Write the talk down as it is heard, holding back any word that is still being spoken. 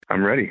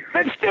I'm ready.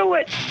 Let's do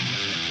it.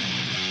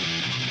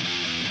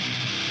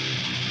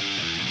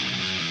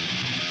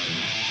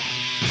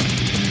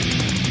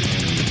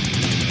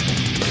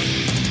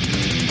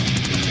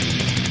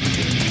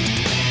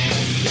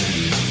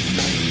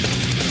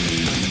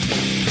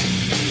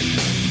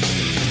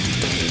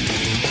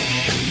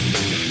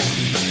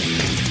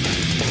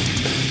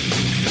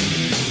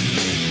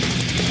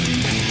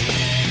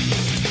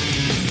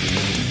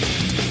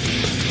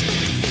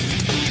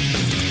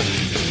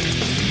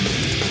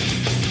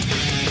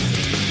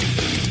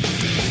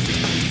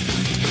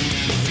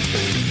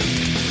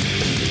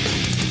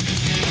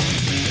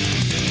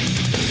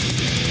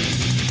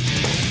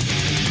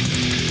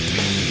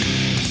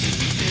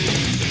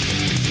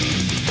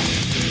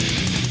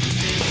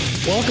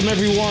 Welcome,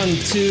 everyone,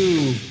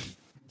 to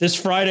this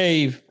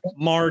Friday,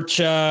 March.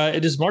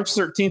 It is March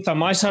 13th on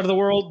my side of the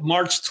world,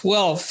 March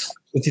 12th,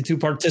 with the two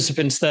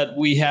participants that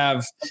we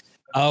have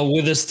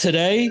with us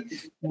today.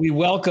 We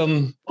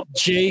welcome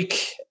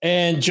Jake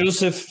and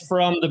Joseph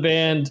from the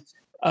band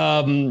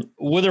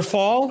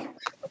Witherfall.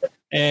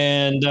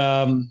 And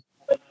how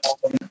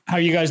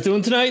are you guys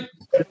doing tonight?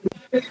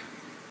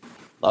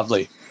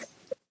 Lovely.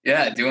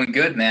 Yeah, doing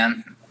good,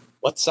 man.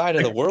 What side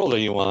of the world are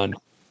you on?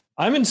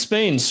 I'm in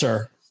Spain,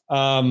 sir.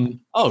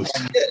 Oh,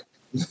 shit.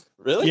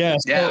 Really? Yeah.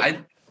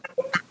 Yeah,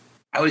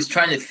 I was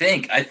trying to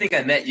think. I think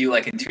I met you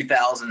like in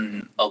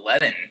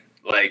 2011.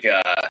 Like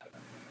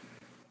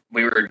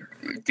we were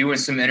doing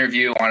some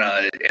interview in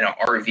an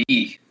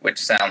RV, which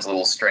sounds a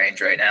little strange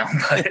right now.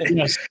 But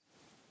Yes.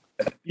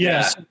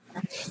 Yes.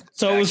 Yeah.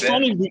 So it was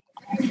funny.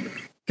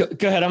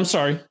 Go ahead. I'm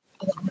sorry.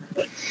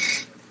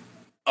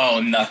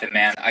 Oh, nothing,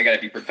 man. I got to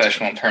be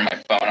professional and turn my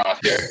phone off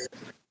here.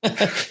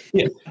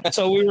 Yeah.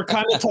 So we were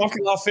kind of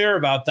talking off air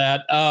about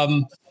that.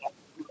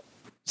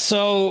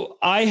 So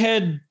I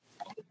had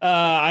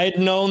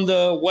known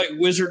the White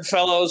Wizard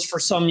fellows for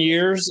some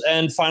years,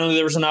 and finally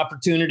there was an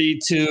opportunity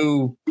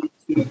to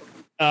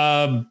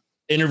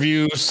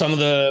interview some of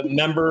the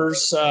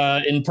members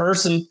in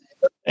person.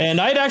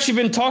 And I'd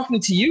actually been talking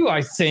to you,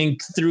 I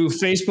think, through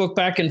Facebook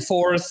back and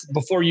forth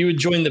before you had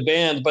joined the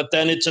band. But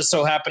then it just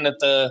so happened that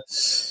the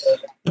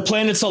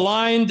planets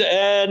aligned,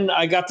 and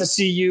I got to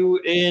see you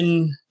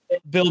in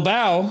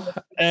Bilbao,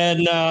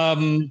 and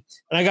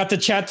I got to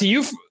chat to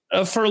you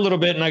for a little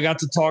bit, and I got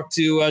to talk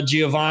to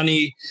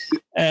Giovanni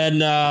and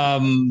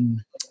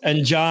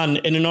John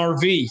in an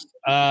RV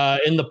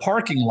in the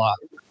parking lot.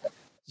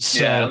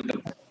 So, Yeah,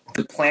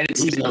 the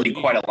planets didn't really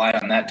quite align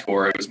on that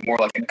tour. It was more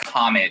like a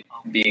comet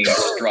being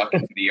struck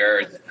into the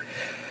Earth.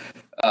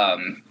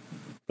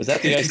 Was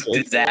that the ice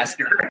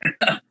disaster?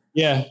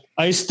 yeah,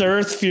 Iced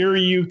Earth,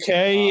 Fury UK,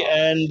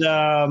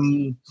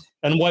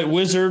 and White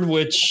Wizard,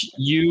 which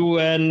you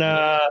and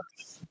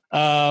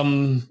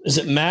is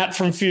it Matt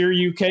from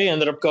Fury UK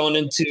ended up going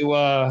into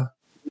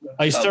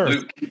Iced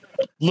Earth.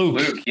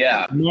 Luke,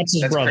 Yeah, Matt's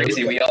his that's brother.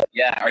 crazy.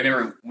 I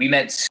remember we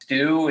met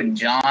Stu and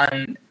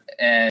John,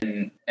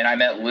 and I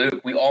met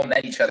Luke. We all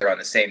met each other on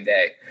the same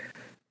day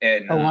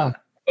in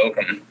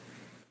Oakham,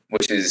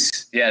 which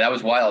is that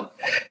was wild.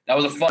 That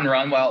was a fun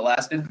run while it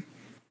lasted.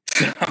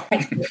 So,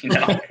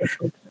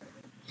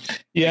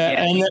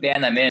 Yeah, and the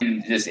band I'm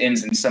in just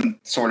ends in some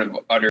sort of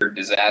utter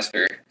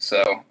disaster.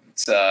 So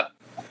it's I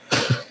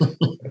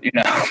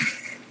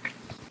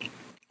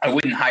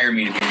wouldn't hire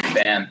me to be in your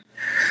band.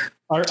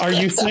 Are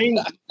you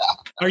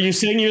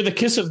saying you're the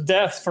kiss of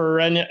death for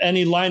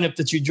any lineup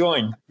that you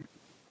join?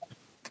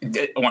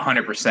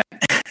 100%.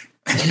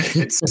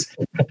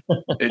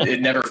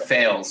 It never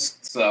fails.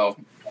 So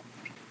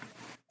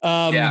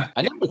I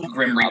know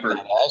Grim Reaper.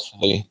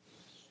 Actually,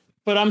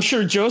 but I'm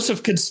sure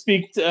Joseph could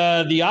speak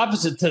the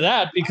opposite to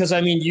that, because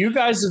I mean, you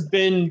guys have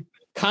been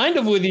kind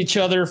of with each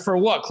other for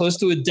what, close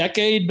to a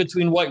decade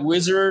between White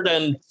Wizard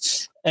and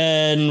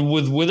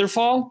with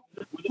Witherfall.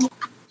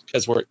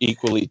 because we're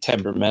equally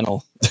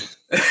temperamental.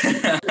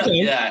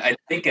 Yeah, I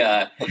think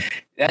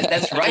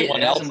that's right.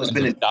 Everyone else has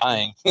been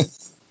dying.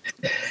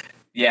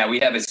 Yeah, we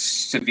have a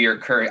severe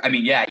curse. I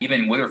mean, yeah,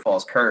 even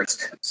Witherfall's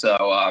cursed.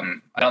 So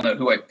I don't know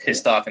who I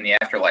pissed off in the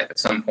afterlife at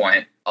some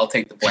point. I'll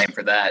take the blame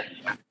for that.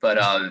 But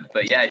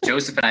yeah,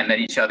 Joseph and I met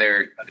each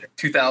other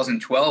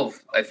 2012,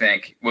 I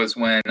think, was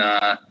when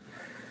I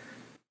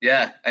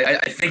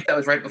think that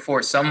was right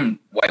before some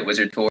White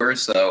Wizard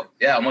tours. So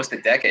yeah, almost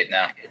a decade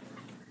now.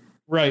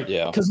 Right.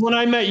 Yeah. Because when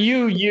I met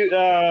you,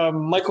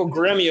 Michael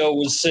Gremio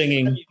was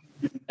singing.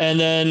 And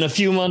then a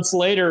few months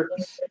later,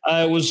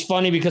 it was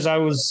funny because I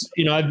was,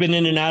 I've been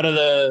in and out of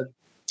the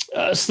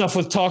stuff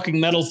with Talking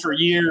Metal for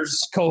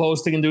years,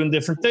 co-hosting and doing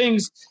different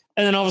things.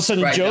 And then all of a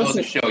sudden, Right, Joseph.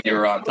 that was the show you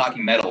were on,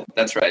 Talking Metal.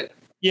 That's right.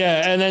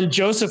 Yeah. And then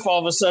Joseph all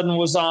of a sudden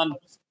was on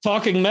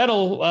Talking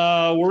Metal.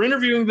 We're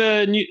interviewing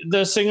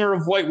the singer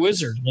of White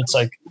Wizard. And it's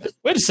like,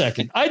 wait a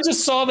second. I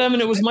just saw them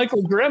and it was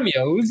Michael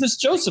Gremio. Who's this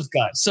Joseph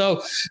guy?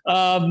 So,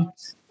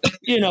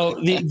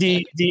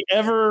 the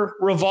ever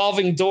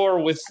revolving door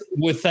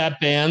with that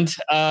band.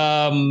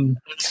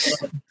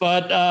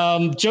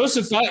 But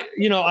Joseph,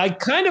 I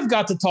kind of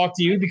got to talk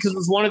to you because it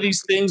was one of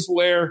these things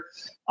where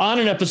on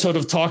an episode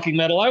of Talking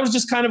Metal. I was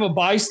just kind of a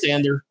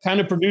bystander, kind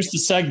of produced the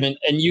segment,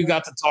 and you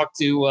got to talk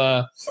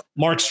to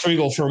Mark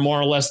Striegel for more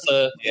or less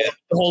the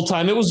whole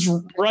time. It was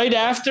right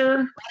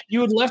after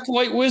you had left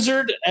White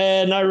Wizard,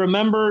 and I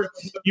remember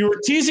you were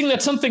teasing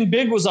that something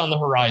big was on the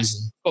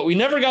horizon, but we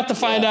never got to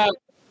find out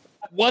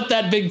what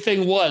that big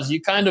thing was.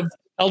 You kind of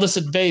held us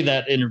at bay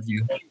that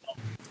interview.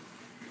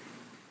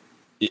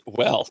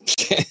 Well,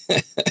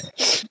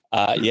 it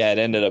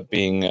ended up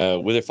being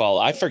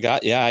Witherfall. I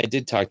forgot. Yeah, I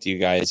did talk to you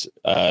guys.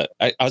 I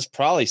was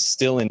probably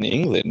still in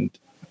England,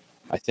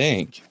 I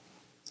think.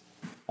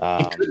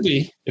 It could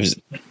be.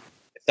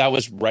 That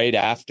was right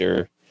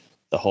after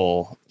the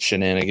whole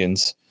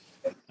shenanigans.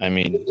 I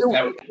mean, it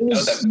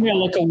was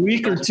like a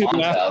week or two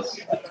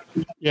after.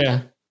 Yeah.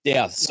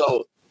 Yeah.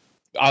 So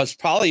I was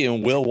probably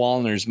in Will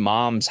Wallner's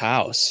mom's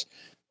house,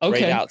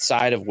 right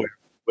outside of where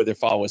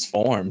Witherfall was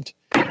formed.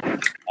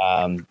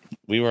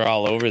 We were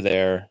all over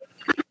there,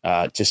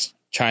 just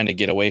trying to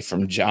get away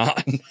from John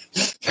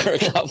for a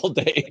couple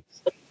days.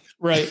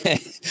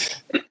 Right.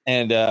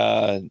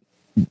 And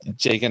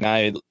Jake and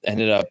I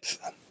ended up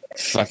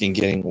fucking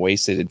getting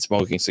wasted and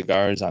smoking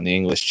cigars on the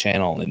English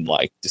Channel and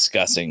like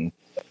discussing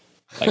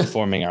like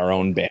forming our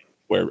own band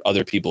where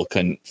other people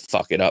couldn't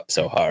fuck it up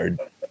so hard.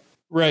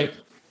 Right.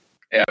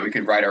 Yeah, we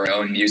could write our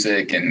own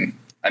music. And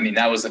I mean,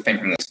 that was the thing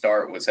from the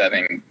start, was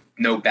having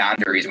no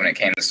boundaries when it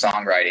came to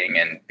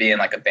songwriting and being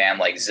like a band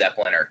like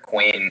Zeppelin or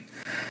Queen,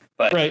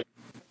 but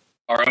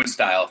our own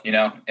style,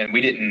 and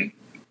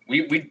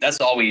we that's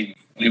all we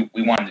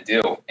wanted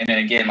to do. And then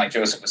again, like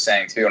Joseph was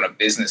saying too, on a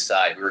business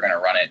side, we were going to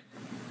run it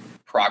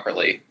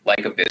properly,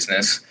 like a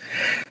business.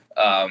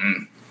 But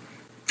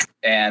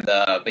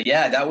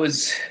yeah, that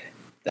was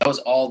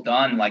all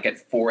done like at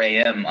 4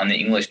 a.m. on the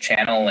English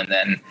Channel. And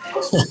then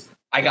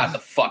I got the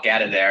fuck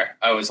out of there.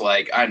 I was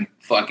like, I'm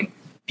fucking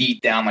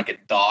beat down like a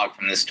dog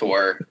from this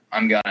tour.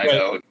 I'm gonna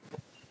go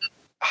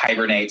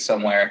hibernate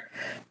somewhere.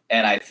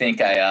 And I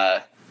think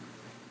I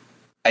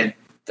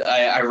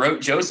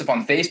wrote Joseph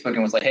on Facebook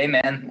and was like, hey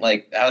man,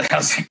 like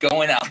how's it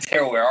going out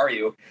there? Where are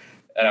you?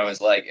 And I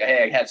was like,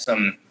 hey, I have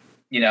some,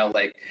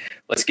 like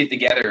let's get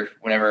together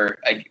whenever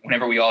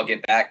we all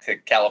get back to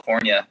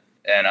California,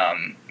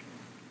 and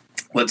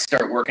let's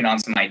start working on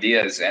some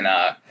ideas. And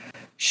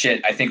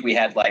shit, I think we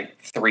had like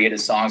 3 of the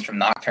songs from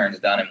Nocturnes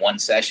done in one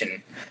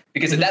session,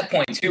 because at that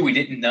point too, we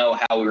didn't know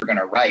how we were going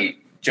to write.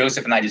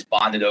 Joseph and I just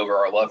bonded over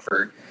our love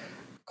for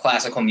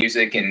classical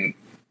music and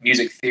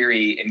music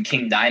theory and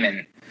King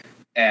Diamond.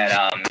 And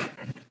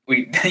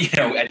we,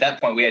 at that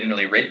point we hadn't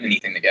really written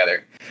anything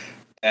together.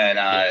 And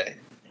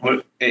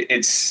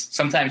it's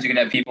sometimes you can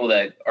have people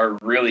that are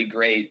really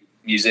great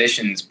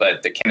musicians,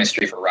 but the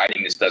chemistry for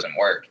writing just doesn't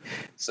work.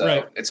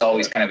 So it's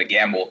always kind of a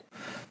gamble.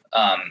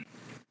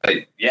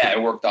 But yeah,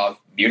 it worked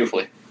off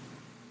beautifully.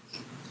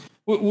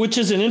 Which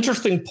is an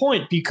interesting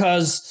point,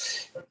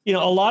 because, a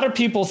lot of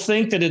people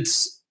think that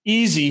it's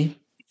easy,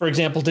 for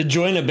example, to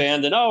join a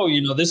band and,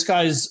 this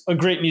guy's a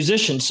great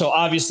musician, so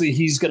obviously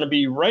he's going to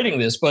be writing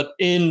this. But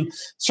in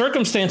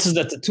circumstances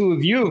that the two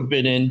of you have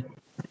been in,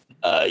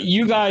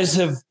 you guys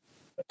have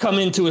come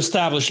into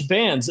established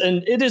bands,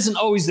 and it isn't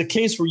always the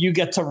case where you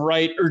get to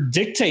write or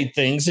dictate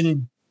things,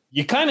 and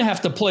you kind of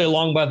have to play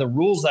along by the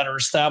rules that are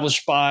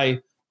established by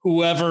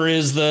whoever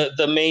is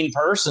the main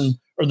person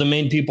or the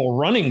main people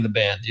running the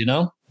band,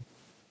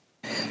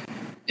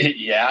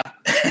 Yeah.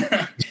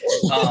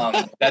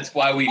 That's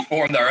why we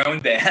formed our own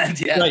band.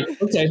 Yeah. Right.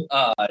 Okay.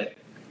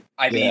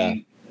 I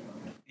mean,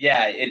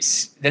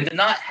 it's then to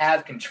not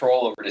have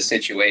control over the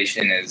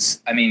situation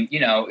is,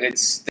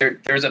 it's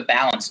there's a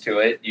balance to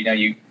it.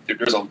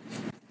 There's a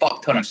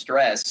fuck ton of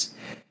stress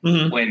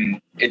when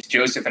it's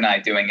Joseph and I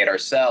doing it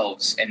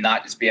ourselves, and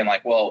not just being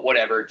like, well,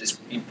 whatever, just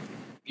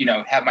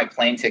have my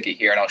plane ticket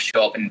here and I'll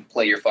show up and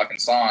play your fucking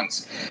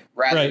songs,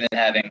 rather than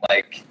having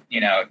like,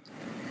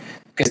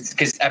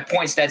 because at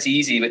points that's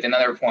easy, but then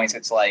other points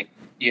it's like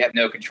you have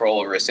no control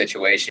over a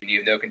situation, you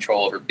have no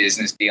control over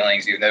business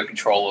dealings, you have no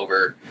control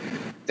over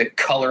the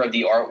color of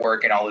the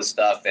artwork and all this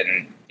stuff,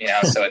 and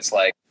so it's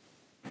like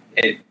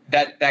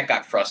that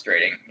got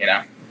frustrating,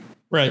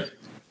 Right.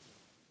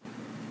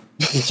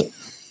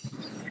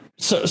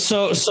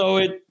 So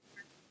it,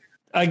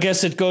 I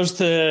guess it goes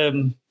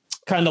to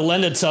kind of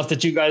lend itself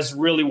that you guys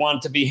really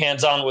want to be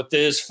hands-on with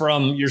this,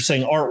 from, you're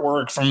saying,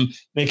 artwork, from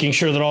making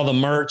sure that all the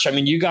merch,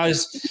 you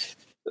guys,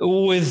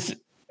 with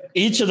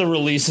each of the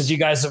releases, you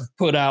guys have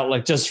put out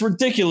like just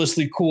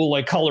ridiculously cool,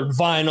 like colored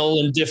vinyl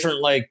and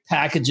different like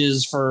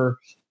packages for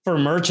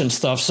merch and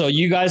stuff. So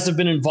you guys have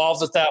been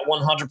involved with that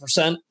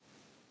 100%.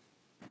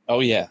 Oh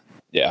yeah.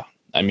 Yeah.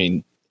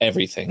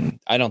 Everything.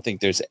 I don't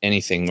think there's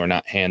anything we're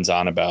not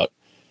hands-on about.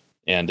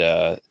 And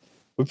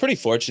we're pretty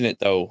fortunate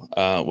though.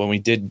 When we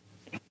did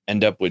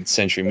end up with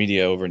Century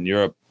Media over in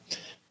Europe,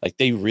 like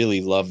they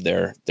really love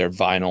their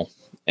vinyl,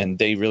 and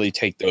they really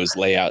take those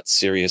layouts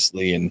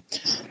seriously. And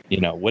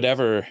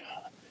whatever,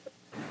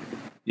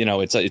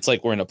 it's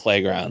like we're in a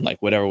playground,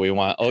 like whatever we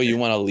want. Oh, you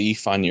want a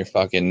leaf on your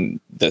fucking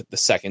the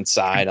second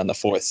side on the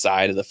fourth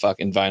side of the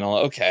fucking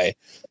vinyl. Okay,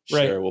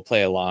 sure, we'll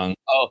play along.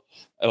 Oh,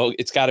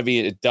 it's got to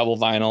be a double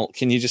vinyl.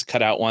 Can you just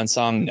cut out one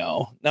song?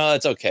 No,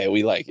 that's okay.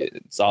 We like it.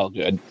 It's all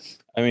good.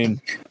 I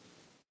mean,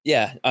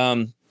 yeah.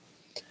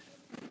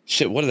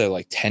 Shit, what are there,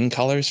 like 10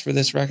 colors for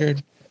this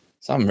record?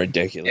 Something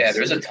ridiculous. Yeah,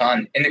 there's a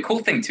ton. And the cool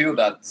thing too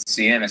about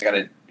CM is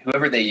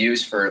whoever they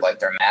use for like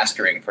their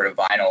mastering for the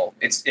vinyl,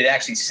 it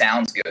actually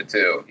sounds good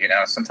too. You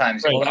know,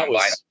 sometimes you want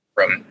vinyl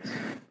from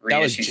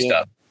reissue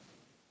stuff.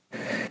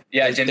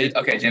 Yeah, Jim did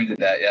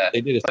that. Yeah,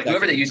 they did. Like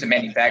whoever they use to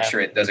manufacture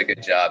it does a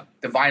good job.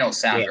 The vinyls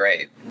sound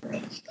great.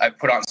 I've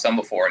put on some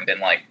before and been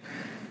like,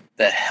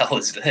 "The hell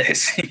is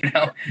this?" You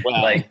know,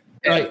 wow.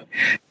 Right.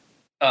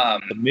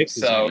 The mix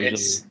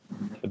is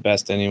the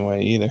best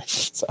anyway. Either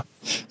so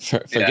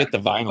forget the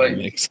vinyl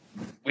mix.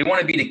 We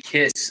want to be the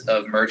Kiss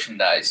of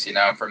merchandise, you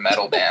know, for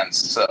metal bands.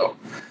 So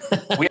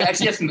we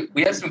actually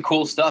have some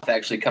cool stuff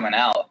actually coming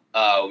out.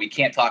 We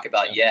can't talk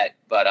about yet,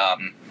 but I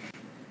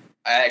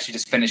actually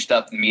just finished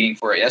up the meeting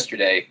for it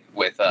yesterday.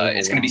 With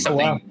it's going to be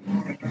something. Oh, wow.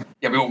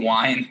 Yeah, we have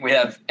wine. We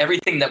have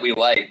everything that we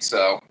like.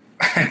 So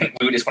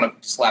we just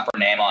want to slap our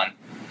name on.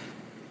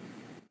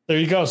 There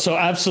you go. So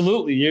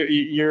absolutely,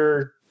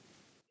 you're.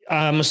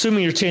 I'm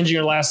assuming you're changing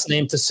your last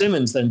name to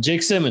Simmons, then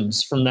Jake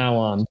Simmons from now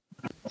on.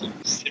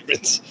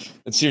 Simmons.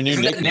 That's your new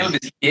nickname. That the name of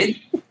his kid?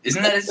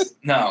 Isn't that his?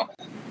 No.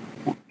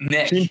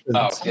 Nick. Simmons.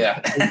 Oh, yeah.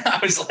 I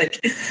was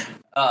like,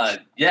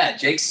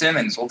 Jake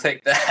Simmons. We'll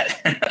take that.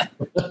 Yeah,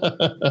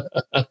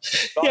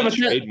 but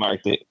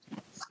trademarked it.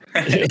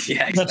 Yeah,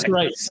 exactly. That's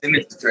right.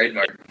 Simmons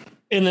trademark.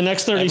 In the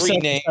next 30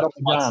 seconds,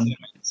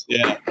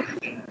 yeah.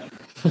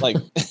 Like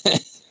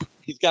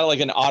he's got like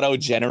an auto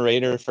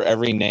generator for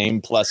every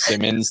name plus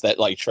Simmons that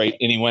like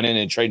he went in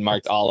and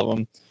trademarked all of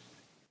them.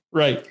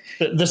 Right.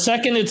 The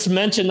second it's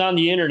mentioned on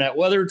the internet,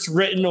 whether it's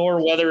written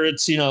or whether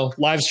it's,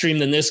 live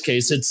streamed in this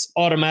case, it's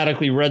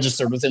automatically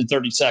registered within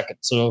 30 seconds.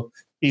 So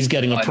he's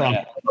getting a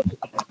prompt.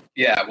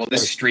 Yeah. Well,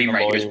 this stream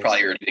right here is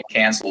probably already been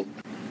canceled.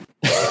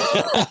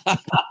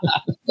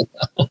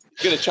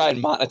 Going to try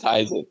and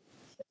monetize it.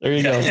 There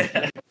you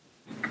go.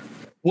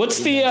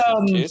 What's the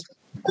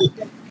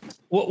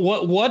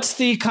what's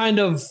the kind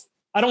of,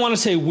 I don't want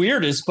to say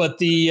weirdest, but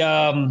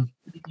the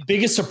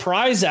biggest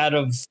surprise out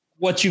of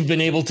what you've been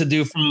able to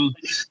do from,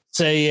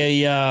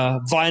 say, a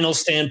vinyl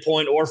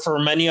standpoint or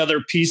from any other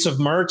piece of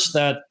merch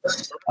that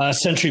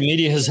Century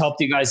Media has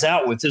helped you guys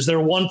out with? Is there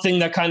one thing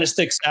that kind of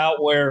sticks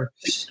out where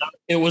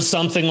it was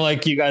something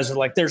like you guys are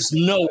like, there's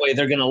no way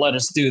they're going to let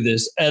us do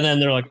this, and then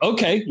they're like,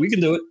 okay, we can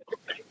do it?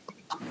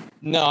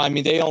 No, I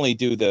mean, they only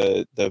do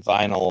the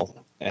vinyl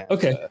and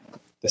the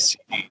CDs.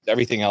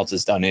 Everything else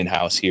is done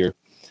in-house here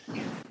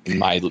in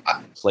my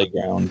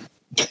playground.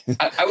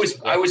 I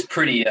was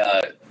pretty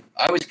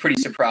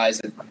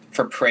surprised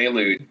for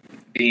Prelude,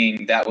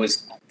 being that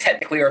was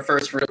technically our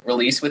first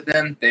release with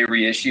them. They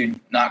reissued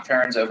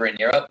Nocturnes over in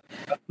Europe,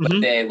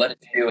 but they let us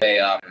do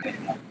a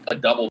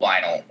double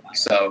vinyl.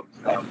 So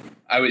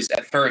I was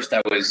kind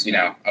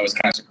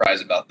of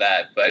surprised about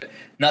that, but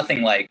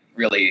nothing like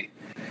really.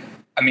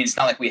 I mean, it's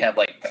not like we have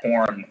like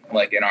porn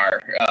like in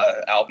our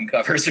album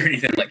covers or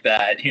anything like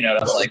that.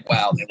 It's like,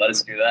 wow, they let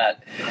us do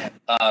that.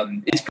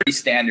 It's pretty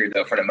standard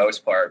though for the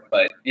most part.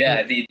 But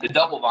yeah, the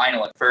double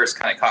vinyl at first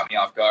kind of caught me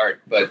off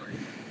guard, but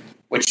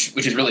which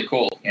is really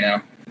cool.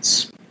 I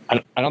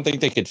don't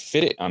think they could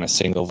fit it on a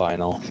single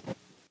vinyl.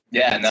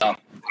 Yeah, no.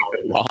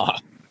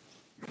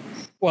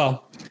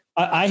 Well,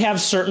 I have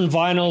certain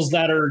vinyls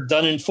that are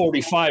done in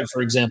 45,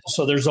 for example.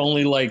 So there's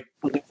only like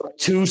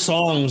 2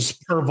 songs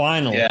per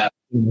vinyl. Yeah.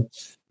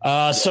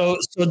 So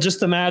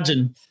just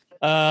imagine,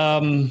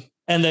 and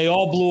they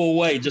all blew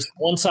away just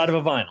one side of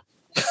a vinyl.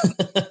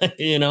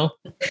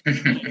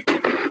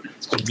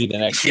 It's going to be the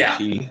next EP,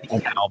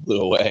 and all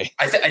blew away.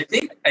 I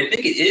think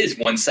it is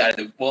one side of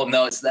the. Well,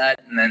 no, it's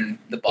that, and then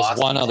the Boston.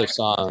 There's one other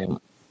song.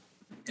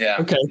 Yeah.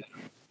 Okay.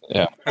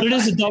 Yeah. But it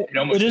is a double.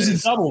 It is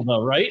a double,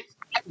 though, right?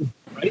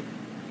 Right.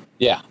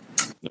 Yeah.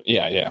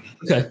 Yeah.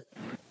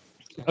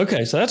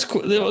 Okay, so that's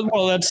cool.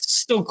 Well, that's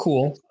still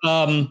cool.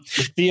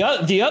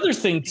 The other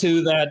thing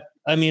too that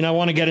I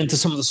want to get into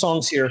some of the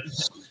songs here.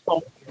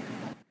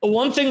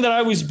 One thing that I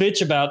always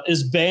bitch about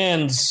is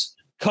bands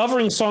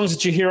covering songs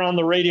that you hear on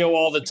the radio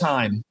all the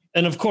time.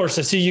 And of course,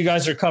 I see you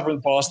guys are covering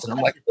Boston. I'm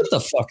like, what the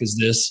fuck is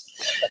this?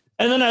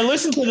 And then I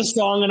listen to the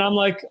song and I'm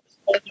like,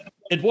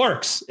 it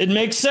works. It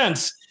makes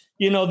sense.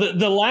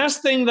 The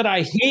last thing that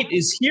I hate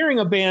is hearing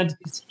a band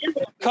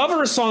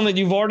cover a song that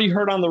you've already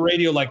heard on the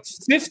radio like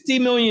 50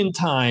 million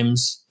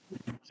times,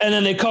 and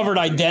then they covered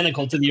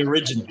identical to the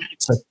original.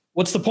 It's like,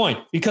 what's the point?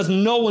 Because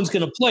no one's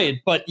going to play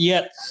it. But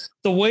yet,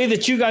 the way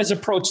that you guys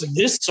approach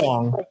this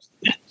song,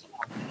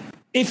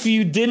 if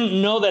you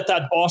didn't know that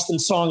Boston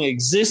song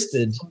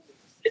existed,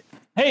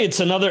 hey, it's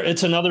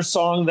another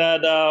song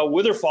that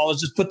Witherfall has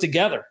just put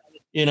together.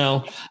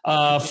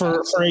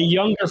 For a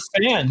younger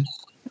fan.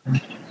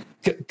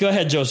 Go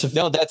ahead, Joseph.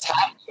 No,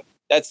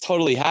 that's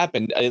totally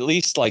happened. At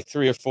least like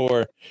 3 or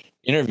 4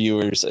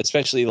 interviewers,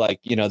 especially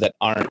like, that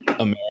aren't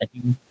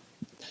American,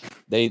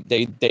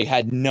 They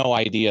had no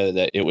idea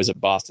that it was a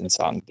Boston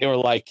song. They were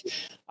like,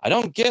 I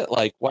don't get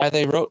like why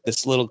they wrote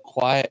this little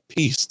quiet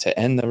piece to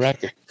end the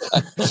record.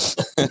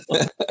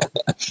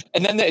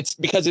 And then it's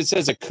because it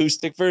says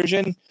acoustic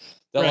version.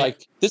 They're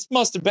like, this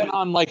must have been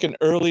on like an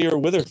earlier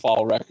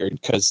Witherfall record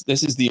because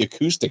this is the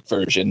acoustic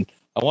version.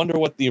 I wonder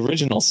what the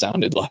original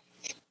sounded like.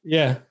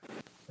 Yeah.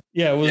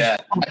 Yeah, it was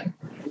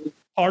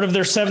part of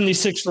their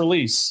 76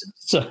 release.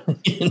 So,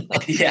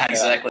 Yeah,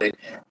 exactly.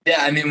 Yeah,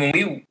 I mean,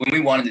 when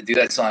we wanted to do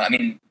that song, I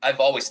mean, I've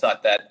always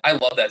thought that I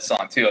love that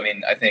song too. I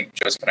mean, I think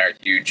Joseph and I are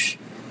huge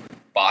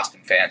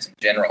Boston fans in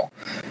general.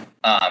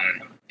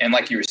 And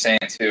like you were saying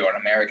too, on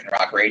American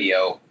rock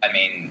radio, I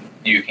mean,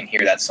 you can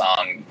hear that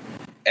song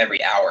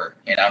every hour,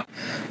 you know?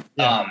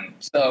 Yeah.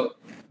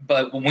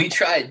 But when we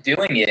tried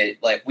doing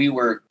it, like we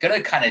were going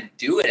to kind of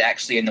do it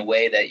actually in the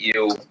way that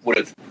you would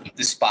have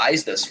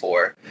despised us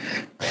for.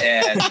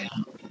 And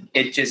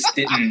it just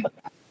didn't,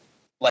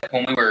 like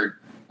when we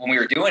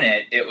were doing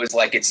it, it was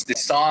like, it's the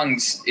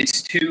songs,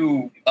 it's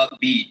too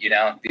upbeat, you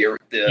know,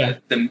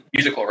 the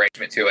musical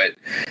arrangement to it.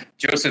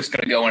 Joseph's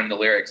going to go into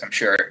the lyrics, I'm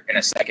sure, in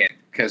a second,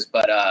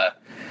 but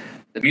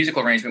the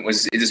musical arrangement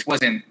it just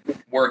wasn't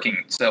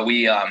working. So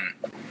we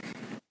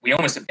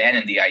almost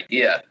abandoned the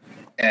idea.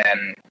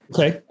 And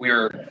we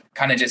were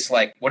kind of just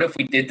like, what if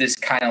we did this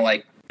kind of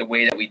like the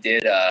way that we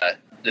did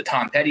the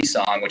Tom Petty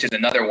song, which is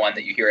another one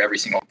that you hear every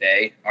single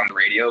day on the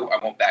radio,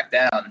 I Won't Back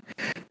Down.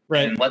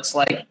 Right. And let's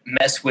like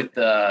mess with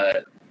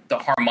the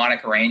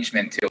harmonic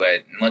arrangement to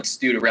it. And let's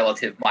do the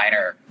relative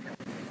minor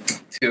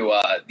to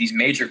these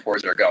major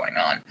chords that are going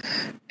on.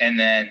 And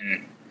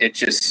then it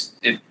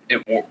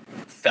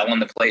fell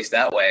into place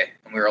that way.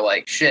 And we were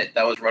like, shit,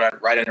 that was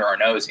right under our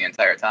nose the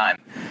entire time.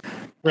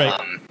 Right.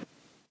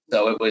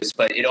 So it was,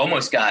 but it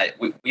almost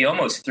we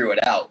almost threw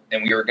it out,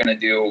 and we were going to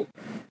do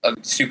a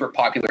super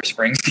popular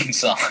Springsteen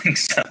song.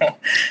 So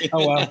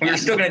we were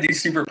still going to do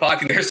super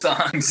popular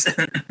songs.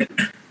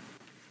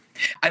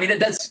 I mean,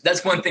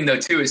 that's one thing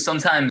though too, is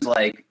sometimes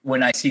like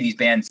when I see these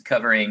bands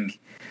covering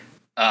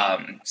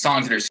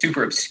songs that are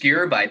super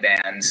obscure by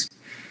bands,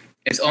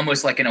 it's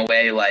almost like in a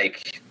way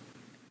like,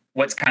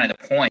 what's kind of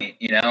the point,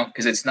 you know?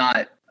 Because it's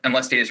not,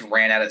 unless they just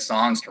ran out of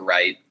songs to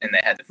write and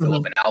they had to fill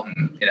up an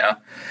album, you know?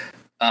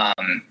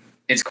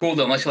 It's cool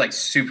though, unless you're like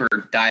super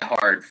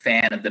diehard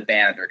fan of the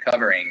band that they're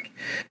covering,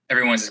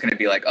 everyone's just going to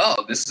be like,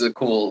 oh, this is a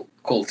cool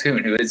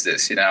tune. Who is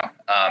this? You know,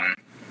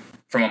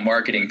 from a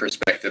marketing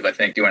perspective, I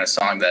think doing a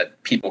song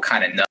that people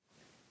kind of know.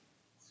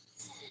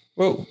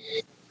 Whoa.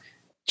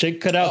 Jake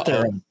cut out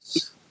there.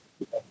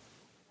 Oh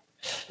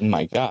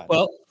my God.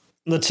 Well,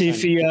 let's see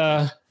if he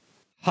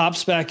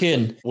hops back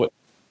in. What?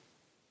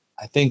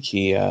 I think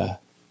he,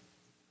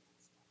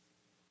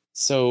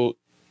 so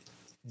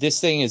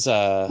this thing is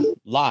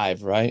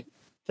live, right?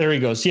 There he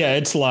goes. Yeah,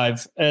 it's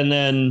live. And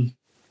then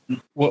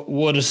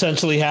what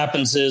essentially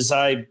happens is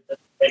I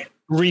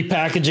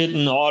repackage it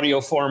in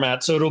audio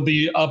format. So it'll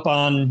be up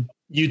on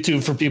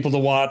YouTube for people to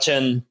watch,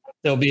 and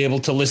they'll be able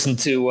to listen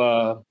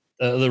to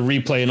the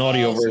replay in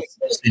audio version.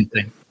 Same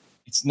thing.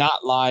 It's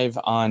not live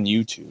on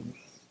YouTube.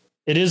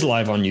 It is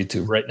live on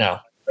YouTube right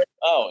now.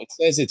 Oh, it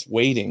says it's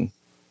waiting.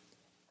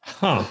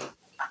 Huh.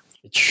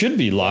 It should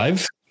be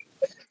live.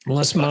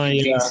 Unless my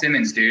Gene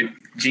Simmons, dude.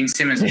 Gene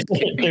Simmons.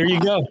 There you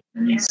go.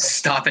 He's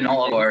stopping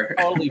all of our.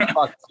 Holy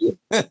fuck.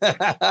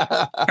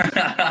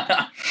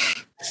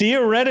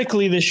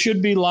 Theoretically, this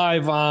should be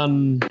live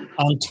on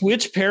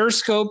Twitch,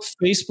 Periscope,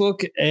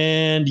 Facebook,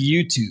 and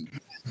YouTube.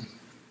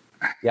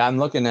 Yeah, I'm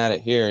looking at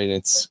it here, and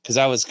it's because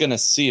I was gonna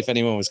see if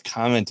anyone was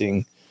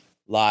commenting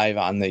live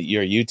on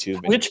your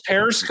YouTube. Twitch,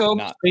 Periscope,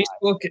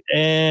 Facebook,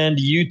 and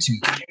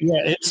YouTube.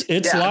 Yeah,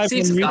 it's live on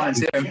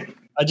YouTube.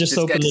 I just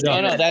opened it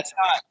up. No,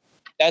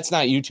 that's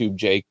not YouTube,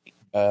 Jake.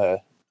 Oh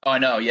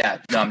no, yeah,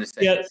 no, I'm just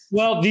saying. Yeah,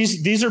 well,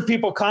 these are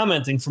people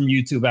commenting from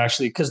YouTube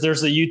actually, because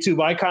there's a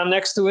YouTube icon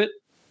next to it.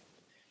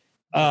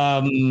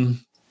 Send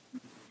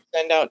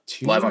out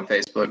two live on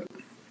Facebook.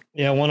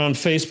 Yeah, one on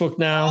Facebook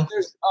now.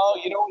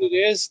 You know what it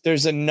is?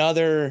 There's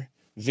another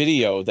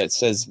video that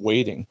says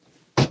waiting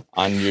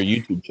on your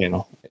YouTube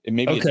channel.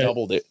 Maybe it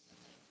doubled it.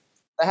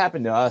 That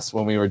happened to us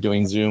when we were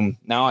doing Zoom.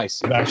 Now I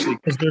see actually,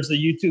 because there's the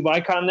YouTube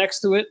icon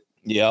next to it.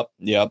 Yep.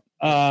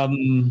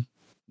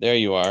 There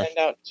you are. Send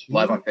out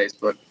live on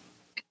Facebook.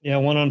 Yeah,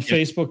 one on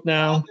Facebook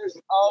now.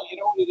 You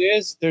know what it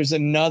is? There's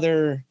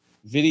another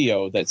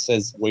video that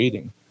says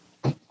waiting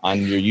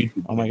on your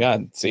YouTube. Oh my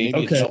God. See?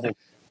 Okay.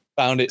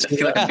 Found it. I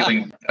feel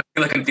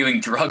like I'm doing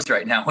drugs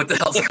right now. What the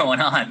hell's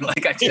going on?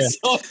 Like I just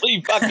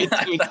totally fucking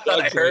doing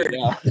drugs right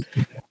now.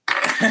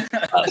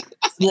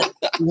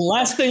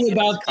 Last thing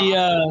about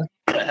the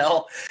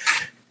hell?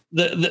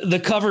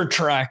 The cover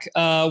track,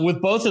 with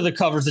both of the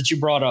covers that you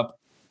brought up,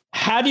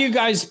 how do you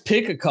guys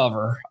pick a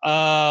cover?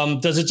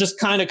 Does it just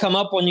kind of come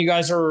up when you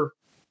guys are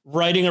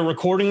writing or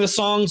recording the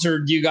songs, or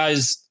do you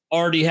guys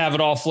already have it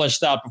all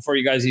fleshed out before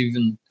you guys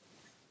even,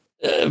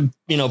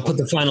 put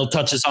the final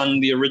touches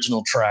on the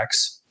original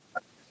tracks?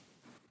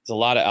 It's a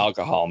lot of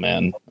alcohol,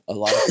 man. A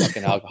lot of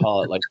fucking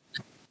alcohol at like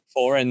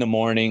 4 a.m.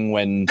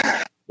 when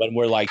when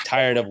we're like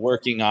tired of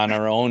working on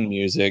our own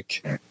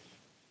music,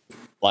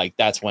 like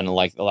that's when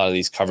like a lot of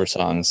these cover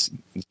songs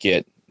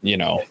get, you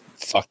know,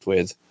 fucked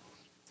with.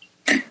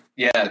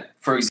 Yeah,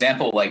 for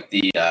example, like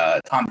the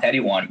Tom Petty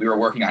one, we were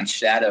working on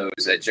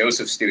Shadows at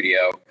Joseph's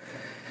studio.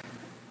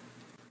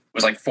 It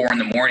was like 4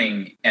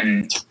 a.m,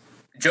 and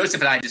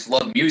Joseph and I just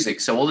love music,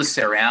 so we'll just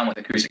sit around with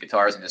acoustic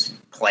guitars and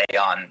just play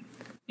on,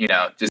 you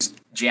know, just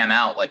jam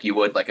out like you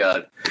would like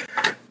a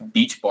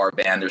beach bar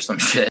band or some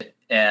shit.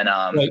 And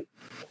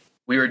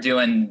we were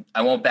doing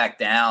I Won't Back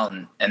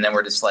Down, and then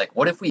we're just like,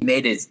 what if we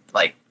made it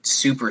like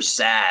super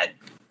sad?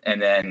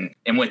 And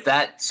with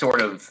that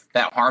sort of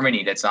that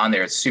harmony that's on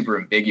there, it's super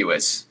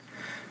ambiguous.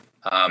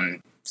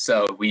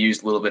 So we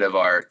used a little bit of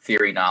our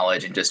theory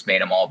knowledge and just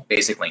made them all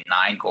basically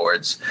 9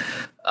 chords.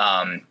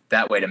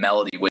 That way the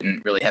melody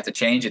wouldn't really have to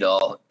change at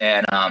all.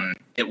 And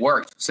it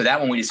worked. So that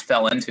one we just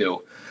fell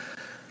into.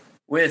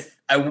 With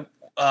the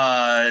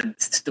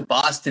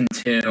Boston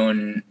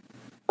tune,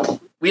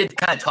 we had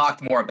kind of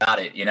talked more about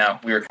it, you know.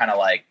 We were kind of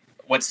like,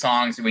 what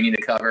songs do we need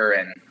to cover?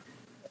 And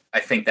I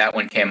think that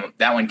one came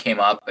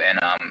up, and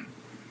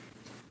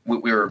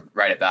we were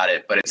right about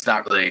it. But it's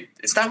not really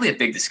a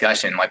big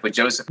discussion. Like with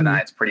Joseph and I,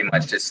 it's pretty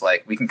much just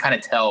like we can kind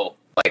of tell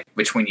like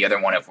between the other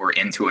one if we're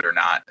into it or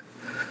not.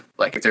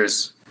 Like if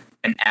there's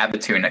an ABBA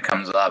tune that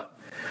comes up.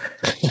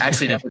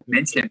 Actually, that was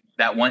mentioned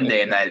that one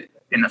day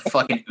in the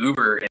fucking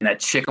Uber, and that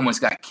chick almost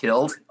got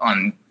killed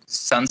on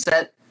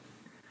Sunset.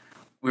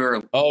 We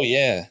were. Oh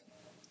yeah.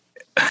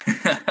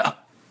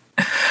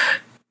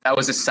 That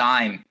was a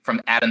sign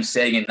from Adam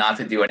Sagan not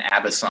to do an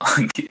ABBA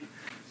song.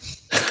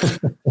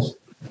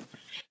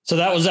 So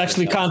that was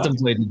actually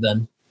contemplated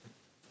then.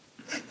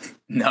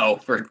 No,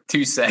 for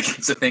 2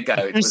 seconds. I think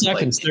I was 2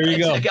 seconds. Like, there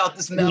you go. Check out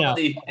this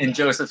melody. Yeah. And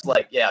Joseph's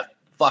like, yeah,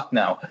 fuck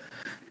no.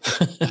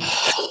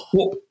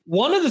 Well,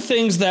 one of the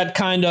things that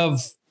kind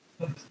of,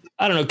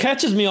 I don't know,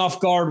 catches me off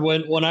guard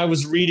when I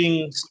was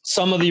reading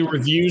some of the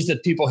reviews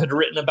that people had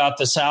written about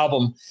this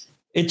album,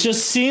 it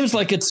just seems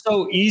like it's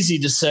so easy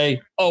to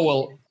say, oh,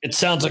 well, it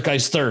sounds like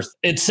Iced Earth.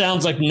 It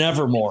sounds like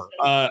Nevermore.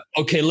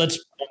 Okay, let's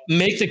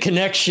make the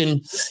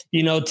connection,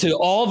 you know, to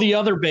all the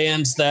other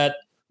bands that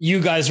you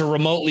guys are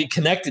remotely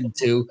connected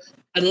to.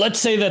 And let's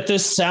say that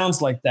this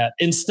sounds like that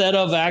instead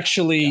of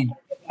actually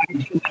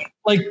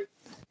like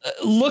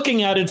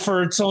looking at it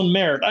for its own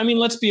merit. I mean,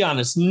 let's be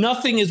honest.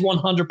 Nothing is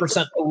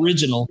 100%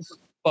 original,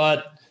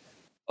 but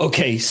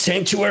okay,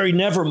 Sanctuary,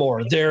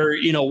 Nevermore. They're,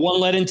 you know,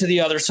 one led into the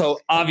other. So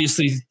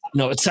obviously, you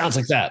know, it sounds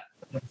like that.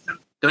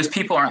 Those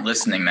people aren't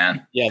listening,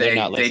 man. Yeah, they're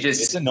not listening. They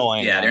just, it's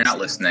annoying. Yeah, they're not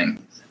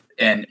listening.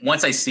 And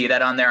once I see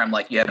that on there, I'm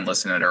like, you haven't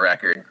listened to a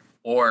record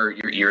or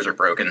your ears are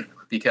broken,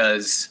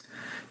 because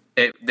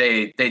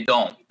they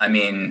don't. I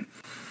mean,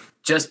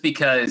 just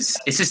because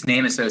it's just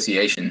name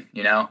association,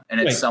 you know, and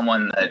it's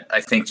someone that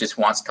I think just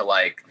wants to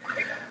like,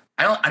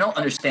 I don't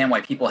understand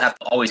why people have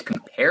to always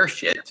compare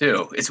shit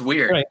too. It's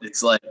weird. Right.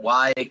 It's like,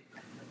 why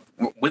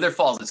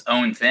Witherfall is its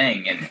own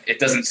thing and it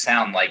doesn't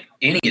sound like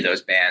any of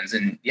those bands.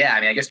 And yeah,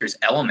 I mean, I guess there's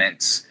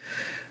elements,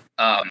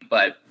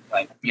 but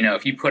you know,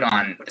 if you put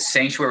on a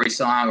Sanctuary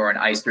song or an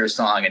Iced Earth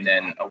song and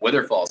then a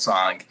Witherfall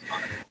song,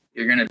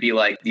 you're going to be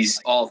like,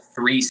 these all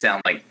three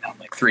sound like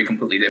 3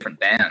 completely different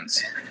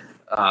bands.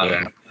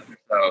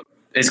 So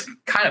it's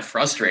kind of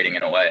frustrating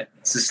in a way.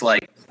 It's just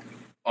like,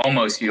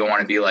 almost you don't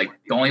want to be like,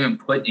 don't even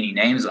put any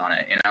names on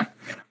it, you know?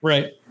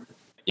 Right.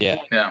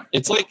 Yeah.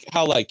 It's like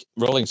how like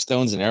Rolling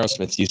Stones and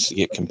Aerosmith used to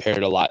get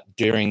compared a lot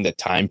during the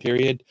time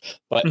period.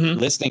 But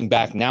listening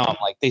back now, I'm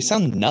like, they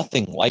sound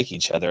nothing like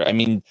each other. I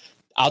mean,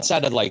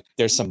 outside of like,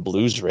 there's some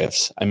blues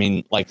riffs. I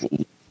mean, like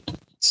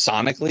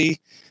sonically,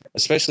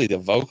 especially the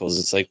vocals,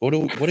 it's like, what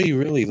are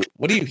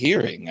you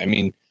hearing? I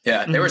mean,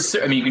 yeah, there was,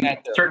 I mean, you can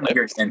certainly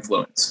hear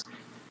influence.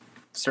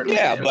 Certainly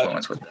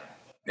influence with that.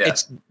 Yeah.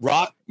 It's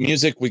rock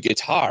music with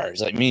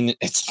guitars. I mean,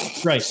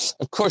 it's right.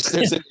 Of course,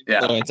 there's an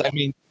influence. I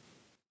mean,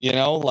 you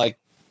know, like,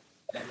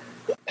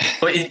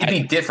 but it'd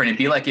be different. It'd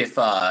be like if,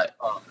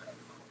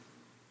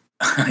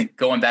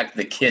 going back to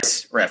the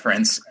Kiss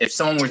reference, if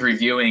someone was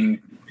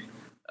reviewing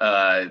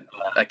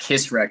a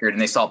Kiss record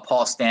and they saw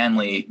Paul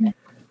Stanley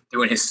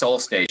doing his Soul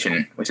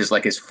Station, which is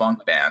like his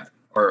funk band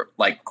or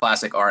like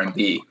classic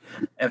R&B,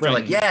 and they're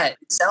like, yeah, it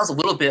sounds a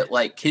little bit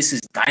like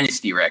Kiss's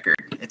Dynasty record.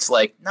 It's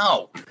like,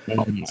 no,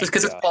 just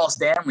because it's Paul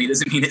Stanley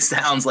doesn't mean it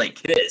sounds like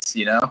Kiss,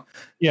 you know?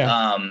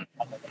 Yeah.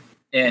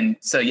 And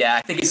so, yeah,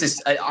 I think it's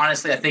just,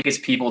 honestly, I think it's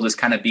people just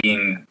kind of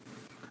being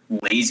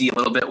lazy a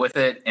little bit with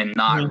it and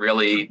not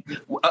really,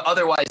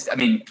 otherwise, I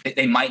mean,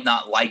 they might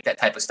not like that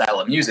type of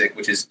style of music,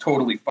 which is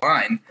totally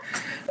fine.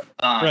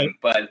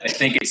 But I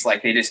think it's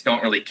like, they just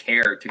don't really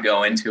care to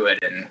go into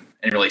it and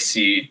really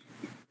see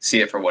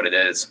it for what it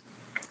is.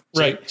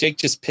 Right. Jake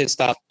just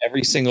pissed off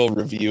every single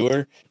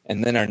reviewer,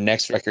 and then our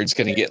next record's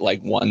going to get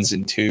like 1s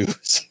and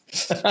 2s.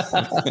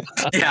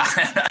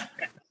 Yeah.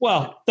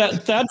 Well,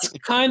 that's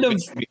kind of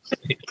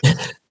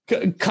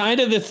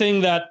the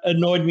thing that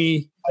annoyed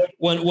me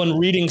when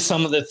reading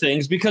some of the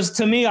things, because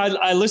to me,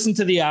 I listened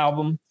to the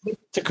album,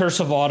 to Curse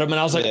of Autumn, and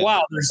I was like,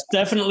 wow, there's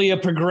definitely a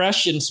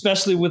progression,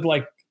 especially with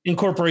like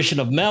incorporation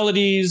of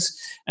melodies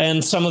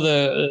and some of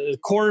the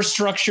chorus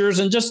structures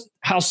and just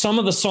how some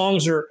of the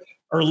songs are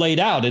laid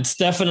out. It's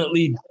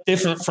definitely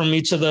different from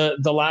each of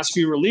the last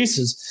few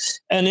releases.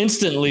 And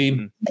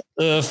instantly,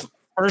 the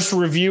first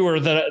reviewer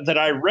that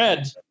I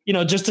read,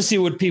 just to see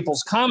what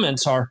people's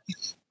comments are,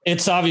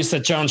 it's obvious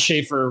that John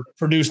Schaefer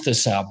produced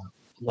this album.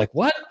 I'm like,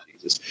 what?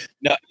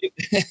 No,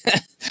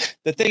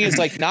 the thing is,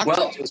 like,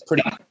 Knocked was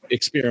pretty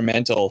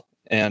experimental,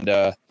 and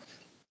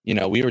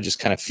we were just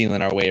kind of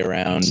feeling our way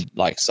around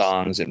like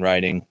songs and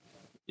writing,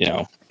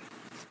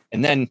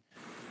 and then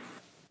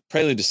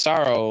Prelude to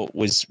Sorrow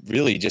was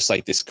really just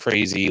like this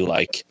crazy,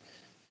 like,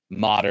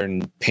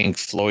 modern Pink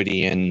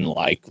Floydian,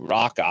 like,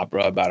 rock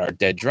opera about our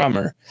dead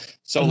drummer.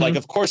 So like,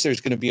 of course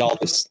there's going to be all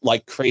this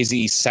like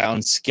crazy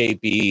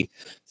soundscapey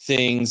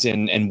things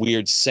and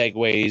weird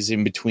segues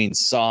in between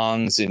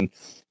songs, and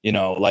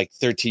like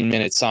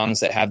 13-minute songs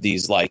that have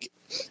these like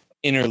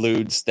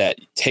interludes that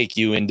take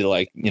you into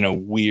like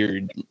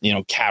weird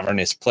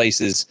cavernous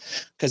places,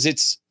 because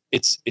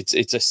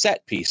it's a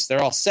set piece.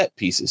 They're all set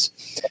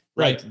pieces.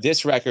 Right. Like,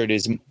 this record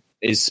is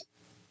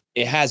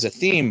it has a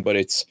theme, but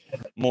it's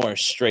more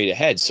straight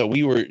ahead. So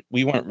we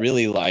weren't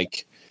really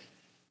like,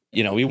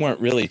 we weren't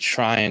really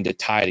trying to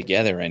tie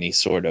together any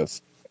sort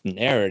of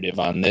narrative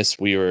on this.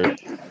 We were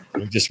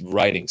just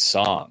writing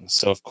songs.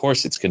 So of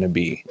course it's going to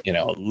be,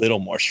 a little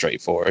more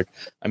straightforward.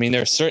 I mean,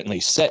 there are certainly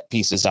set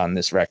pieces on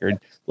this record,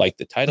 like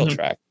the title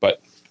track,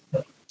 but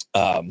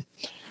I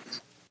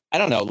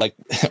don't know, like,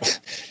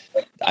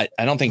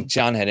 I don't think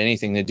John had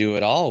anything to do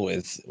at all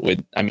with,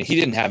 I mean, he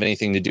didn't have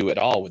anything to do at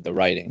all with the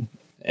writing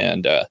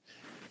and the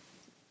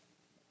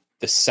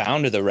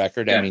sound of the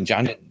record. Yeah. I mean,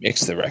 John didn't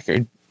mix the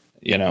record,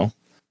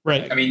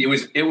 Right. I mean, it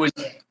was,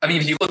 I mean,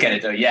 if you look at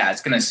it though, yeah,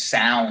 it's going to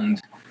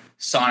sound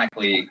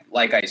sonically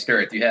like Iced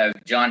Earth. You have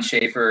John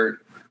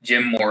Schaefer,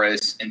 Jim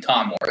Morris, and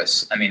Tom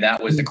Morris. I mean,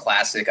 that was the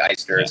classic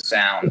Iced Earth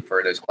sound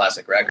for those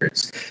classic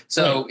records.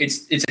 So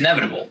it's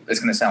inevitable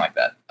it's going to sound like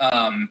that.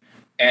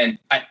 And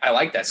I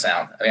like that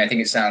sound. I mean, I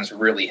think it sounds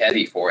really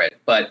heavy for it.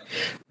 But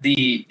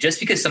just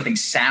because something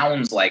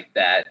sounds like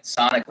that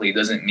sonically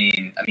doesn't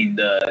mean, I mean,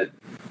 the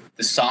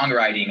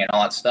songwriting and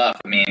all that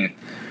stuff, I mean,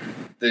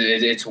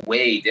 it's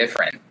way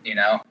different,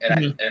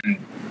 And and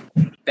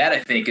that, I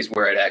think, is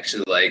where it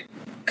actually like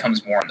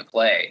comes more into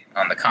play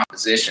on the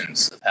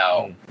compositions of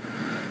how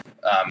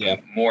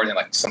more than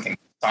like something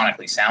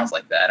sonically sounds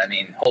like that. I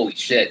mean, holy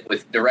shit,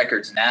 with the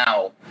records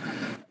now,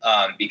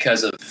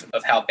 because of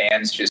how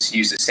bands just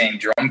use the same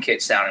drum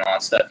kit sound and all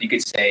that stuff, you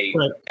could say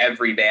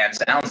every band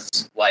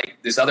sounds like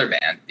this other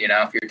band,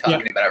 if you're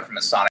talking about it from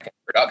a sonic and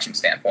production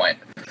standpoint.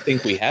 I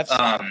think we have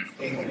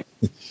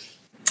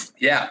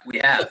yeah, we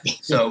have.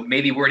 So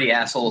maybe we're the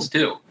assholes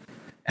too.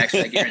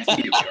 Actually, I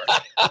guarantee you we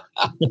are.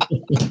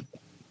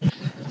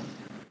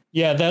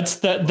 Yeah,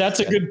 that's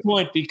a good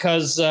point,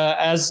 because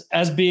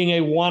as being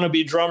a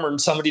wannabe drummer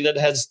and somebody that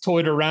has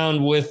toyed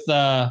around with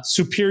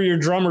Superior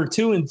Drummer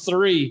 2 and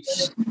 3,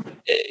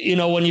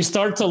 when you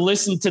start to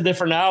listen to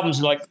different albums,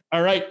 you're like,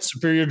 all right,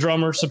 Superior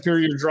Drummer.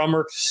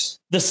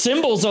 The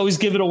cymbals always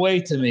give it away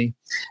to me.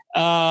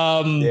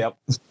 And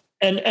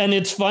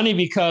it's funny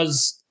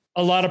because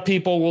a lot of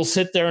people will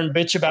sit there and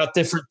bitch about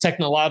different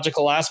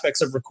technological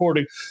aspects of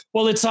recording.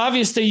 Well, it's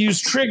obvious they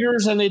use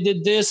triggers and they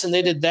did this and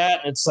they did that.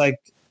 And it's like,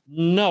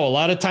 no, a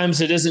lot of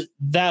times it isn't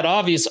that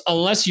obvious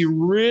unless you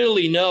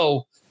really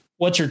know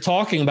what you're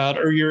talking about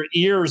or your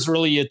ear is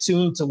really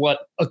attuned to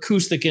what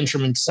acoustic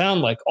instruments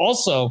sound like.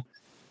 Also,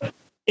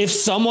 if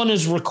someone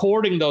is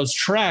recording those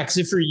tracks,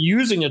 if you're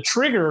using a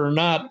trigger or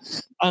not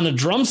on a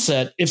drum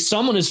set, if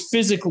someone is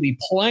physically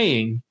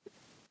playing,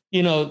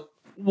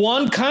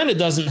 one kind of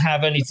doesn't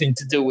have anything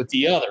to do with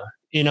the other.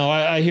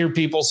 I hear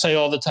people say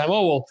all the time,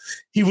 oh, well,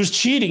 he was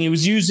cheating. He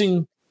was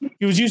using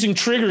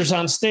triggers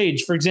on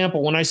stage. For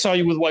example, when I saw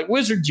you with White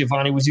Wizard,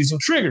 Giovanni was using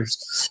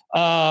triggers.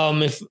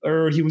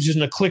 Or he was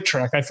using a click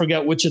track. I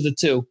forget which of the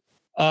two.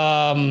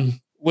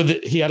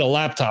 He had a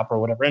laptop or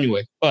whatever.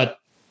 Anyway, but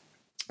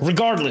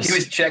regardless, he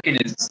was checking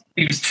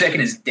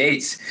his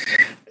dates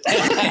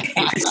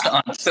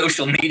on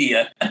social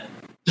media.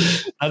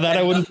 I thought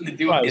I wouldn't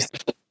do with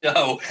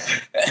show.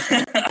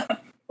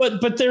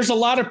 But there's a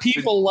lot of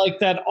people like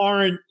that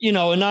aren't,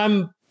 and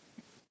I'm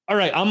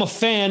a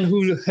fan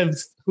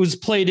who's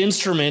played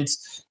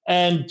instruments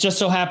and just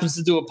so happens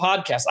to do a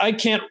podcast. I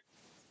can't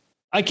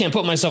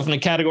put myself in a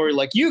category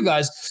like you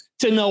guys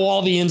to know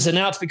all the ins and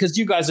outs, because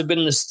you guys have been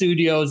in the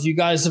studios, you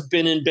guys have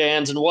been in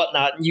bands and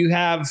whatnot, and you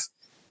have,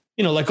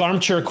 like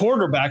armchair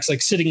quarterbacks,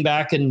 like sitting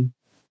back and,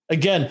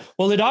 again,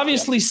 well, it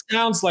obviously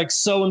sounds like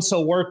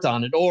so-and-so worked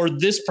on it, or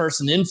this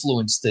person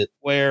influenced it,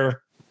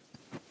 where,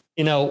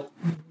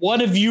 what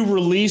have you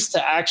released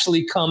to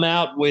actually come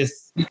out with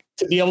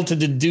to be able to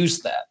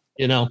deduce that,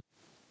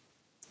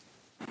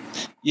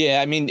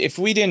 Yeah, I mean, if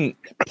we didn't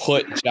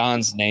put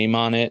John's name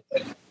on it,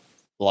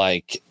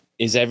 like,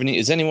 is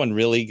anyone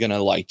really going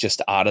to, like,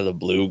 just out of the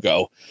blue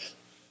go,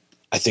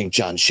 I think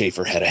John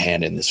Schaefer had a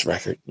hand in this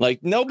record?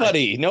 Like,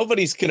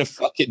 nobody's going to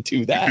fucking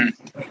do that.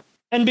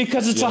 And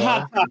because it's a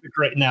hot topic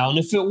right now. And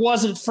if it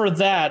wasn't for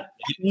that,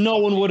 no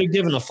one would have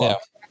given a fuck.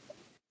 Yeah.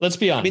 Let's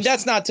be honest. I mean,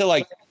 that's not to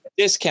like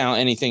discount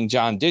anything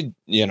John did,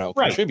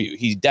 contribute.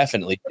 He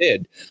definitely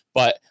did.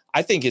 But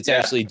I think it's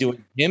actually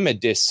doing him a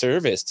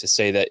disservice to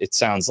say that it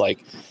sounds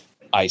like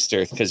Iced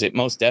Earth, because it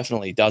most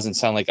definitely doesn't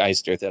sound like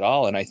Iced Earth at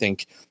all. And I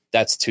think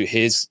that's to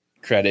his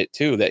credit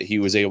too, that he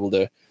was able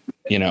to,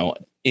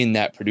 in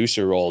that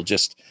producer role,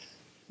 just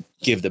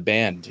give the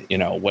band,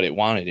 what it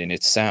wanted in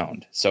its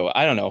sound. So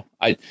I don't know.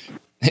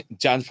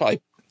 John's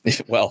probably,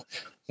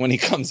 when he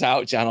comes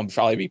out, John will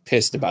probably be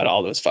pissed about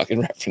all those fucking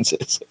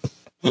references.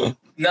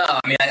 No,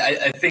 I mean,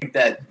 I think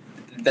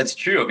that's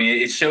true. I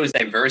mean, it shows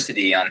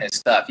diversity on his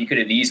stuff. He could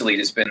have easily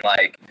just been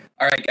like,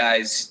 all right,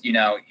 guys,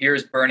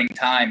 here's Burning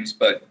Times,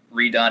 but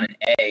redone in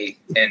A,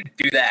 and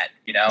do that,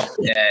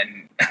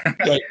 and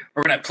right.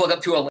 We're going to plug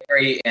up to a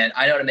Larry, and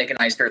I know how to make an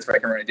Iced Earth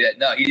record. We're going to do it.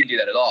 No, he didn't do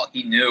that at all.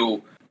 He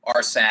knew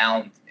our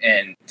sound,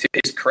 and to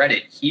his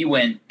credit, he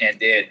went and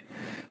did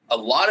a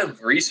lot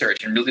of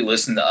research and really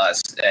listened to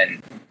us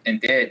and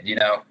did,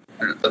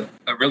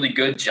 a really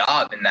good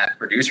job in that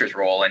producer's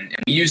role. And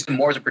we used him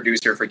more as a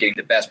producer for getting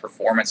the best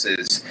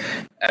performances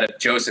out of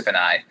Joseph and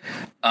I,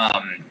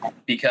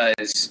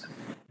 because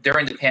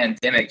during the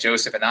pandemic,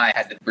 Joseph and I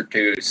had to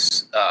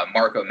produce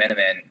Marco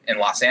Miniman in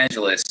Los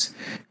Angeles,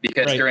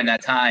 because during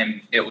that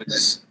time it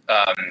was,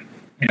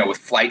 with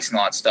flights and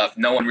all that stuff,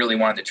 no one really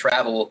wanted to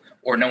travel,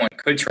 or no one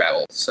could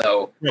travel.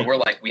 So we're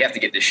like, we have to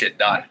get this shit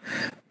done.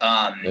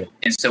 And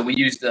so we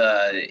used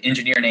an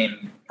engineer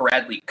named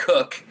Bradley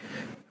Cook,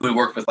 who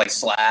worked with like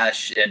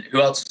Slash, and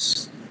who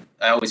else?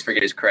 I always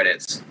forget his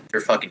credits. They're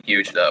fucking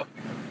huge though.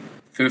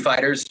 Foo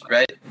Fighters,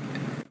 right?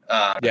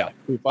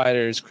 Foo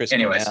Fighters, Chris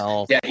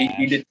Cornell. Yeah,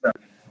 he did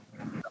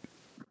some.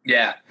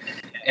 Yeah.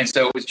 And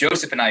so it was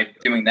Joseph and I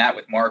doing that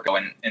with Marco,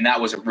 and that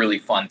was a really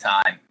fun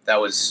time.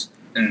 That was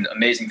an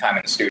amazing time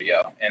in the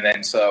studio. And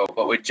then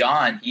but with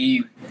John,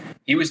 he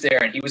was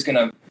there, and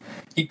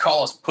he'd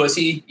call us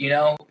pussy,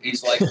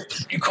 He's like,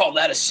 you call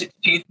that a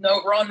 16th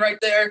note run right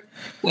there?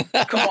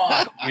 Come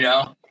on,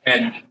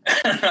 And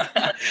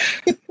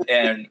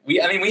and we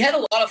had a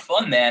lot of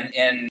fun, man.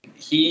 And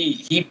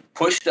he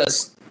pushed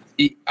us.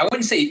 I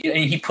wouldn't say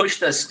he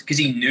pushed us because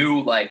he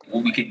knew like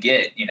what we could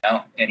get,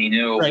 and he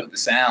knew the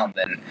sound.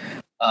 And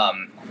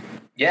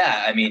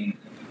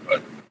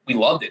we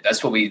loved it.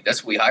 That's what we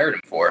hired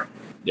him for.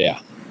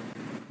 Yeah.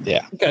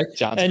 Okay.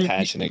 John's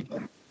passionate.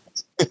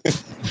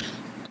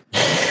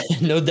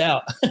 No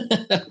doubt.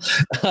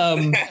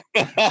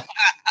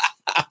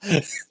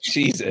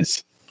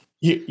 Jesus.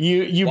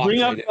 You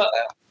bring up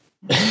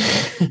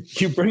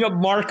you bring up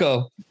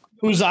Marco,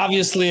 who's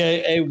obviously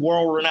a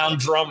world-renowned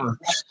drummer.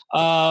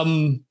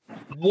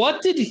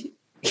 What did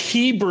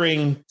he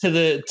bring to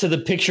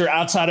the picture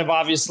outside of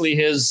obviously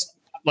his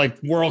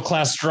like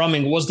world-class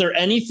drumming? Was there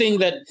anything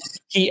that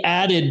he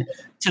added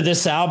to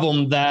this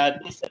album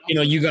that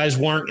you guys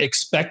weren't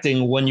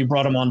expecting when you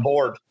brought him on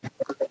board?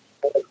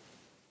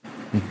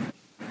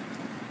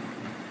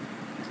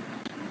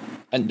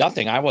 And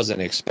nothing I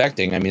wasn't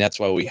expecting. I mean, that's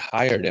why we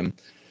hired him.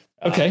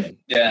 Okay.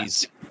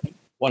 He's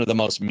one of the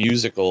most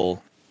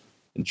musical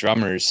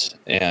drummers.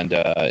 And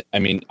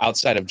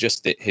outside of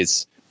just the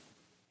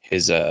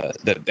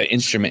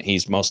instrument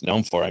he's most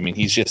known for,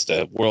 he's just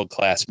a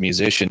world-class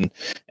musician.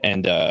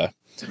 And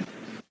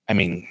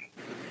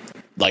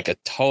like a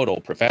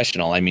total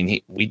professional.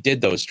 We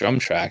did those drum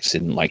tracks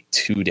in like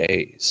 2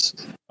 days.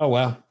 Oh,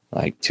 wow.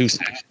 Like 2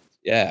 sessions.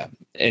 Yeah.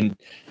 And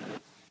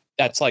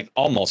that's like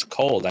almost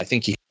cold. I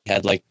think he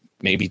had like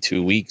maybe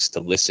 2 weeks to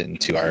listen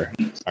to our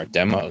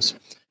demos.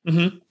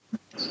 Mm-hmm.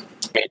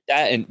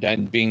 That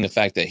and being the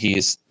fact that he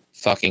is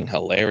fucking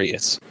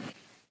hilarious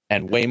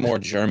and way more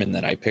German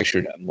than I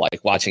pictured him,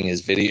 like watching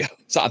his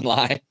videos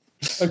online.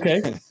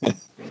 Okay.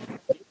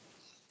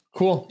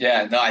 Cool.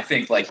 Yeah, no, I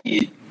think like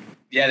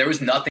there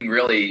was nothing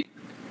really.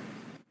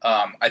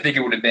 I think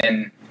it would have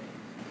been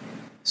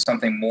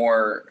something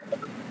more,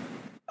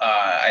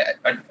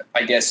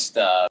 I guess,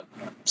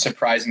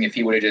 surprising if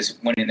he would have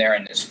just went in there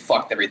and just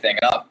fucked everything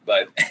up.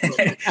 But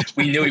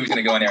we knew he was going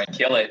to go in there and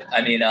kill it.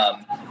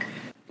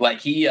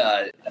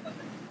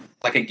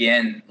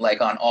 Again,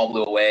 like on All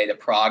Blew Away, the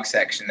prog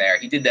section there,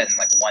 he did that in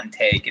like one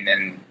take, and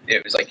then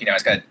it was like,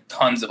 it's got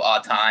tons of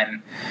odd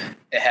time.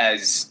 It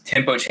has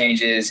tempo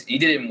changes. He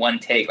did it in one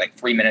take, like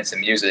 3 minutes of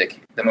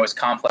music, the most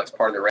complex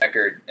part of the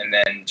record. And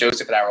then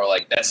Joseph and I were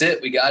like, that's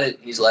it, we got it.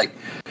 He's like,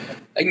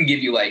 I can give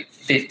you like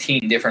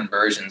 15 different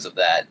versions of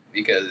that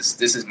because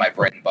this is my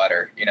bread and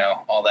butter,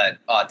 all that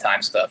odd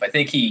time stuff. I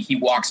think he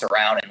walks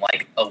around in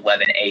like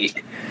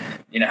 11/8.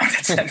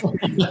 That's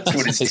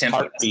what his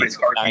tempo, that's what his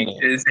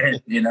heartbeat is,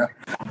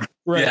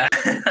 Right. Yeah.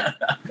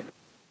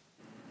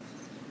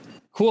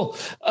 Cool.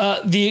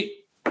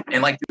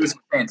 And like he was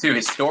saying too,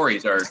 his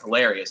stories are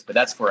hilarious, but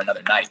that's for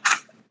another night.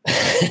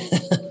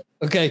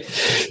 Okay.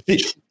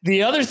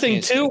 The other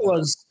thing too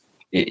was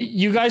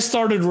you guys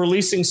started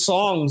releasing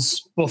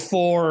songs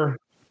before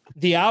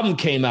the album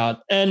came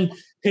out. And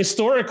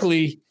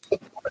historically,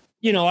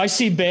 I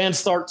see bands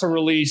start to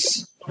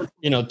release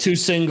 2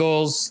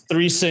 singles,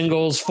 3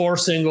 singles, 4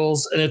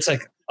 singles, and it's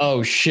like,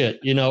 oh shit,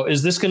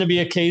 is this going to be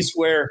a case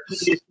where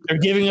they're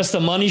giving us the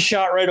money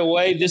shot right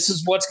away? This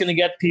is what's going to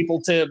get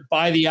people to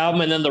buy the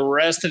album, and then the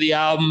rest of the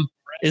album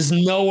is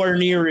nowhere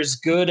near as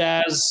good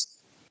as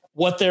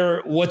what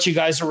you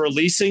guys are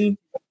releasing.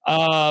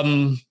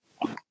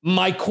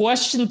 My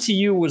question to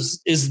you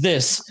is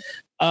this: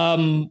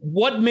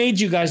 what made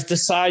you guys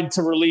decide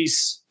to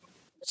release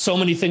so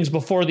many things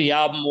before the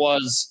album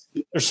was,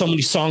 or so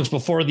many songs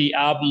before the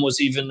album was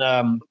even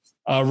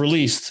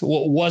released?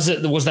 Was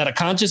that a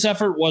conscious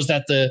effort? Was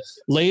that the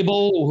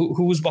label?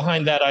 Who was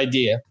behind that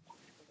idea?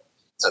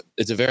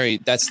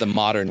 That's the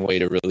modern way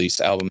to release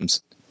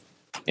albums.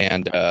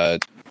 And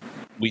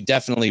we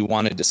definitely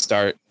wanted to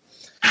start,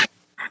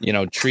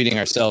 treating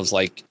ourselves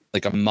like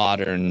a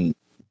modern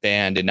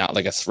band and not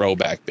like a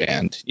throwback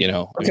band.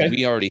 Okay.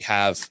 We already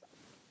have,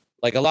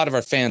 like, a lot of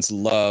our fans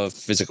love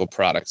physical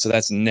products, so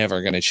that's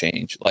never going to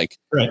change. Like,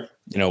 right.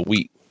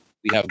 We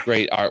have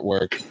great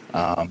artwork.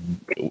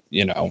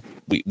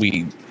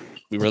 We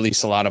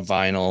release a lot of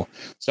vinyl,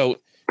 so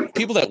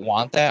people that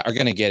want that are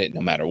going to get it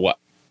no matter what.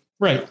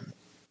 Right.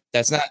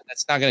 That's not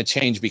going to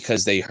change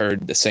because they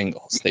heard the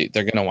singles. They're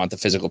going to want the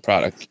physical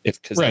product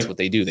because that's what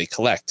they do. They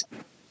collect.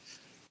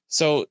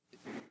 So,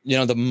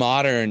 the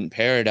modern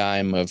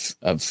paradigm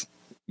of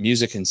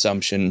music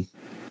consumption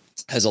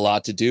has a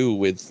lot to do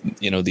with,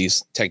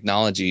 these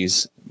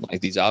technologies,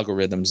 like these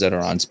algorithms that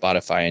are on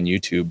Spotify and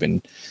YouTube.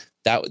 And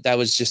that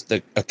was just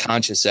a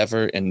conscious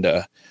effort and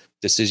a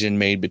decision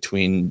made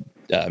between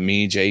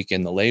me, Jake,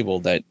 and the label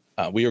that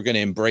we were going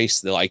to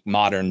embrace the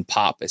modern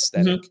pop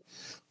aesthetic.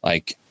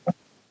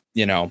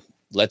 Mm-hmm.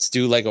 Let's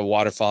do like a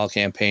waterfall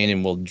campaign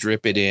and we'll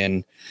drip it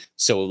in.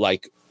 So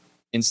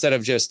instead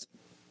of just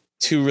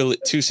two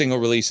single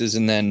releases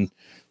and then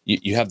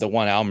you have the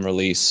one album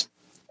release,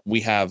 we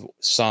have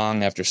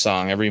song after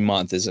song. Every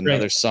month is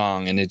another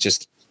song, and it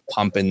just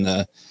pumping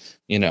the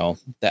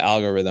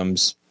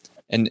algorithms,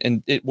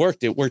 and it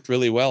worked. It worked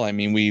really well. I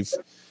mean, we've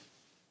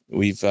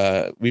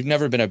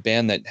never been a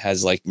band that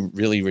has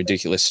really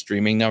ridiculous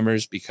streaming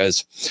numbers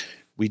because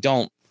we're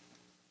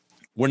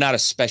not a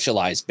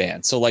specialized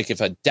band. So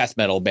if a death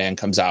metal band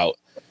comes out,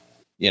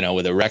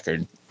 with a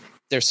record,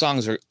 their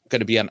songs are going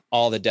to be on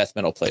all the death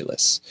metal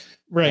playlists.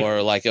 Right. Or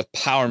a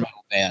power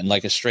metal band,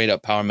 like a straight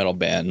up power metal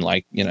band,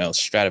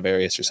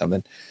 Stratovarius or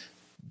something.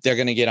 They're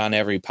going to get on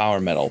every power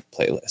metal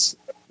playlist.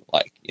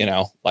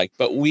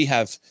 But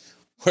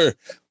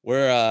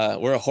we're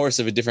a horse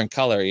of a different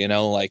color,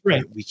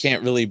 we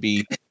can't really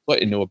be put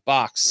into a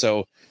box.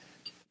 So,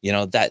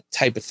 that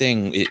type of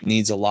thing, it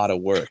needs a lot of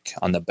work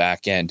on the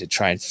back end to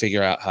try and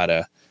figure out how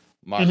to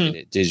market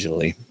it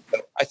digitally.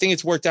 I think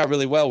it's worked out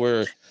really well.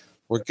 We're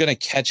going to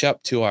catch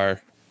up to our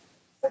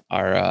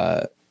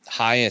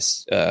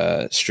highest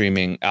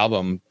streaming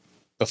album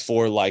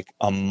before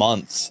a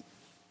month.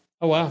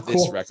 Oh wow, this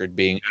cool. record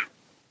being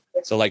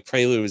so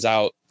Prelude was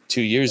out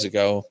 2 years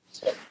ago,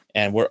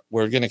 and we're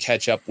going to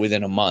catch up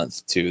within a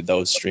month to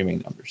those streaming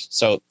numbers.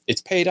 So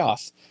it's paid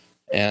off,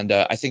 and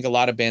I think a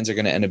lot of bands are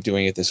going to end up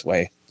doing it this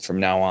way from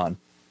now on.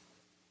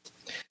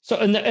 So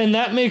and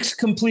that makes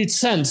complete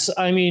sense.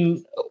 I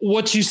mean,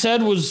 what you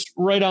said was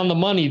right on the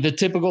money. The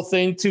typical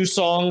thing: 2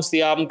 songs,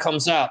 the album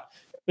comes out,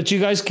 but you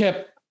guys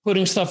kept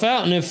putting stuff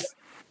out. And if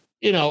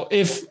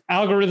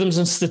algorithms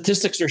and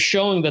statistics are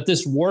showing that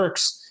this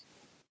works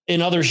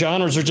in other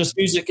genres or just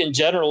music in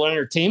general,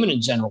 entertainment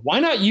in general, why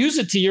not use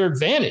it to your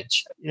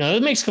advantage?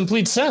 That makes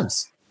complete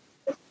sense.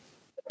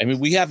 I mean,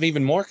 we have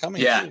even more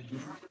coming. Yeah. Too.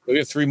 We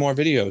have 3 more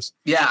videos.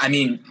 Yeah. I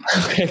mean,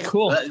 okay,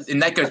 cool.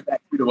 And that goes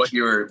back to what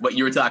you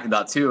were talking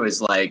about too,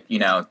 is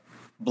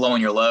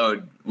blowing your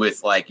load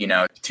with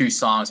 2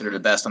 songs that are the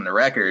best on the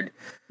record.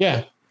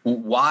 Yeah.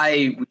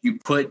 Why would you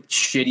put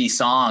shitty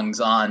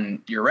songs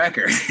on your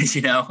record? If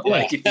you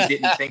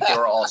didn't think they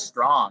were all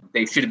strong,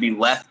 they should be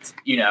left,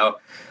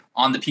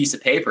 on the piece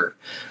of paper.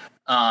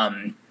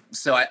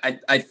 So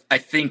I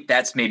think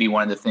that's maybe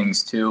one of the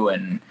things too.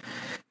 And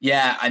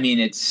yeah, I mean,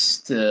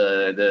 it's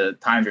the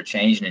times are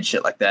changing and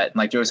shit like that. And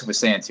like Joseph was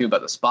saying too about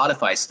the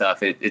Spotify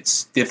stuff,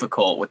 it's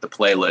difficult with the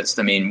playlist.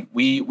 I mean,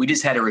 we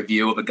just had a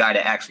review of a guy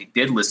that actually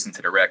did listen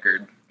to the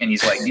record, and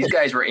he's like, these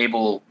guys were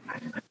able,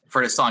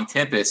 for the song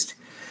Tempest,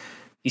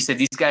 he said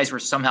these guys were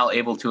somehow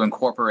able to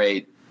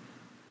incorporate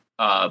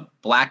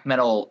black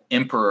metal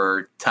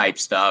emperor type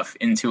stuff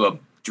into a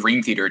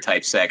Dream Theater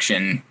type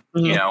section,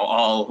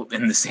 all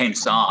in the same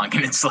song.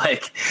 And it's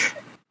like,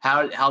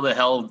 how the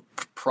hell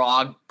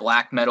prog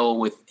black metal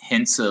with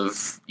hints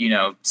of,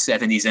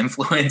 70s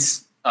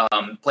influence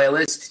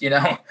playlist,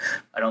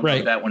 I don't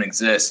think that one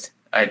exists.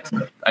 I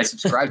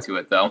subscribe to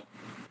it though.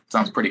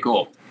 Sounds pretty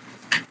cool.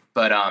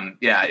 But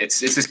yeah,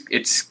 it's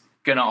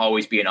going to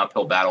always be an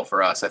uphill battle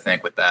for us, I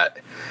think, with that.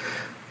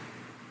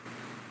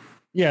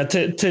 Yeah.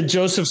 To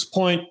Joseph's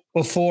point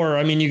before,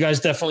 I mean, you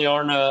guys definitely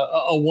aren't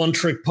a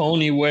one-trick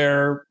pony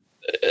where,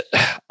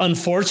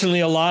 unfortunately,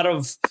 a lot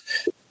of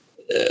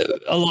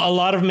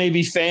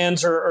maybe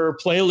fans or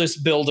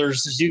playlist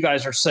builders, as you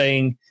guys are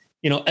saying,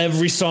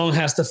 every song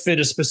has to fit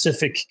a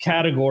specific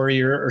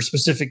category or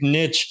specific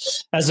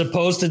niche, as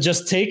opposed to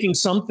just taking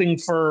something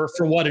for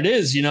what it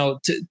is.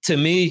 To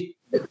me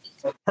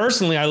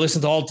personally, I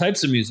listen to all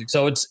types of music,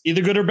 so it's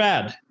either good or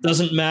bad.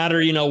 Doesn't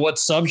matter, what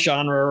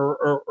subgenre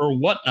or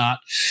whatnot.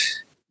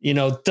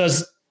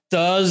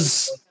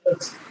 Does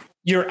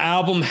your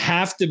album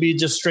have to be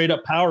just straight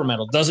up power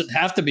metal? Does it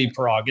have to be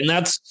prog? And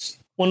that's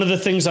one of the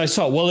things I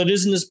saw. Well, it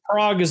isn't as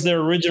prog as their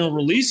original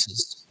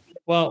releases.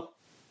 Well,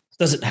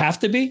 does it have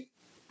to be?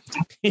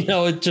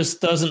 It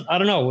just doesn't. I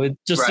don't know. It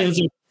just seems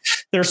like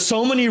there's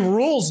so many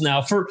rules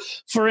now for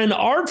an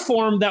art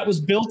form that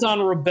was built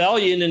on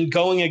rebellion and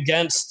going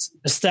against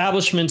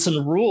establishments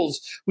and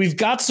rules. We've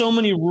got so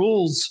many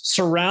rules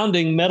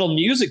surrounding metal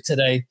music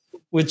today,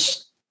 which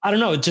I don't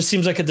know. It just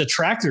seems like a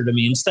detractor to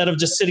me instead of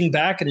just sitting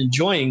back and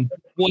enjoying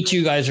what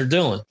you guys are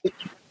doing.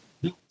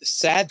 The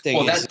sad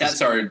thing is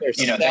that's our,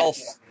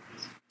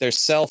 they're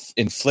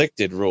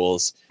self-inflicted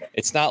rules.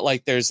 It's not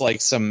like there's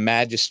like some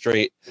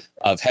magistrate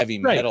of heavy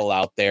metal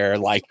out there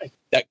like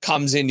that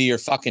comes into your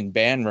fucking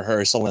band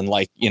rehearsal and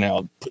like,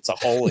 puts a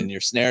hole in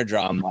your snare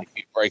drum like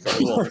you break a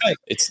rule. Right.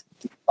 It's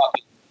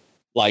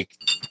like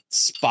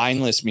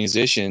spineless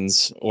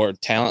musicians or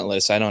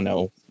talentless, I don't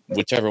know,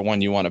 whichever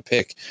one you want to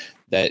pick,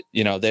 that,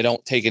 they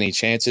don't take any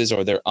chances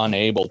or they're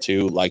unable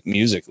to, like,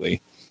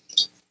 musically.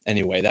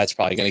 Anyway, that's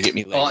probably going to get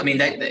me later. Well, I mean,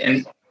 that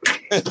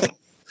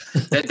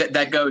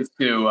goes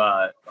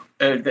to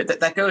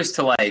that goes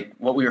to like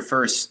what when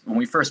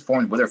we first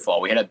formed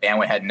Witherfall. We had a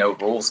band that had no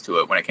rules to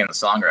it when it came to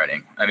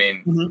songwriting. I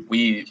mean,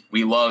 we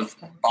love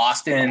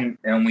Boston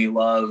and we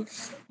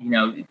love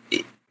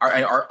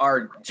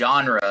our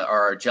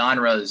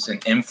genres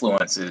and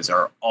influences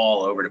are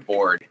all over the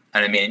board.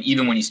 And I mean,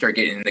 even when you start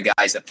getting into the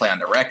guys that play on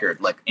the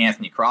record, like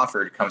Anthony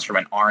Crawford comes from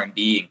an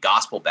R&B and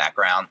gospel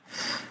background.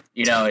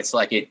 It's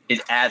like it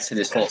adds to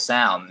this whole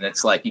sound. And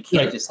it's like you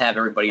can't just have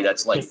everybody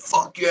that's like,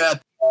 fuck yeah,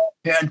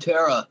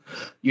 Pantera.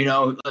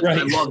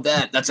 I love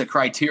that. That's a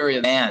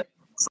Criteria band.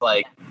 It's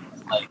like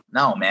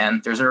no,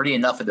 man, there's already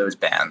enough of those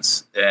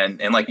bands. And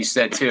like you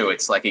said too,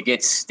 it's like it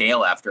gets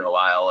stale after a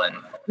while. And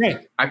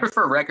I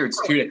prefer records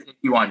too that take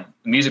you on a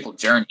musical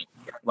journey.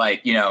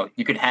 Like,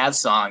 you could have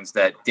songs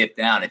that dip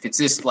down. If it's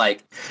just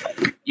like,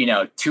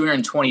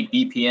 220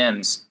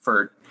 BPMs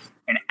for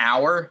an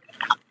hour,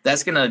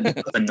 that's going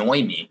to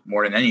annoy me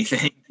more than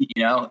anything,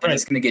 and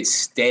it's going to get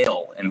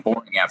stale and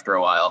boring after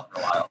a while.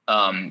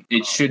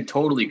 It should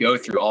totally go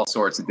through all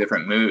sorts of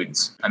different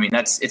moods. I mean,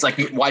 it's like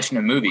watching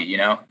a movie,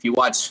 if you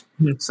watch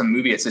some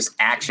movie, it's just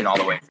action all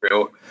the way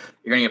through,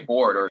 you're going to get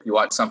bored. Or if you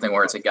watch something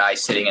where it's a guy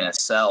sitting in a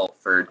cell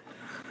for,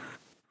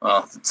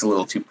 well, it's a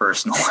little too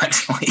personal,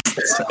 actually.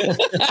 So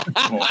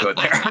I won't go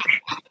there.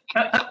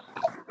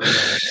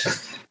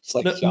 It's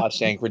like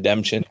Shawshank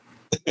Redemption.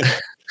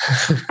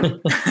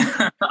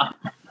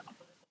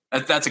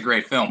 That's a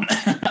great film.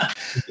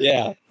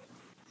 Yeah.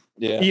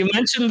 You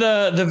mentioned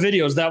the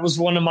videos. That was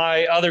one of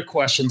my other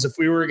questions. If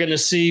we were going to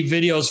see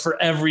videos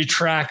for every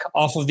track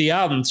off of the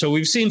album. So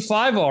we've seen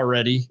 5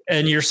 already,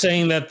 and you're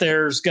saying that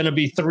there's going to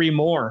be 3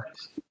 more.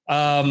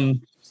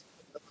 Can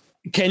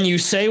you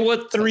say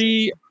what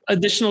 3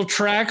 additional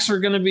tracks are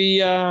going to be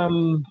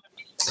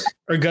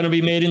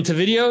made into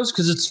videos?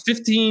 Because it's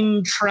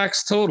 15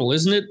 tracks total,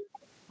 isn't it?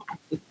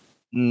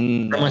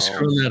 No, am I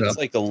screwing that up? It's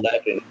like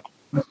 11.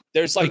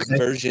 There's like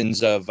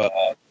versions of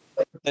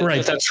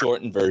that's a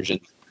shortened version,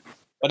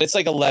 but it's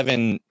like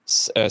 11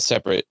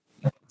 separate,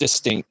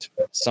 distinct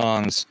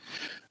songs.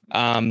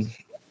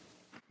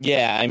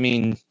 Yeah, I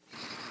mean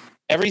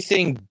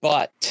everything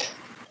but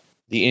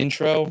the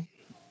intro,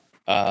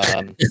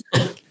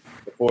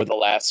 before the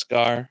last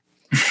scar,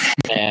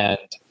 and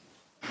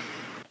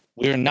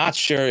we're not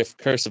sure if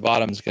Curse of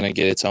Autumn is going to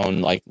get its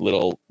own like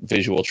little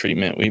visual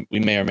treatment. We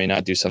may or may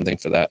not do something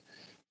for that,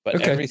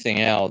 but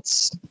everything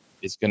else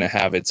is going to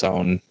have its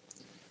own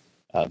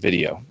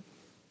video.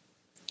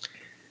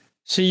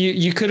 So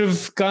you could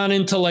have gone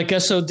into like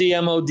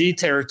SOD/MOD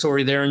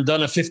territory there and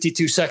done a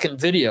 52-second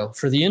video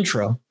for the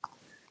intro.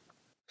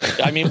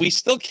 I mean, we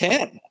still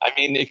can. I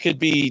mean, it could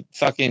be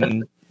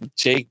fucking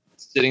Jake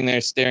sitting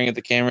there staring at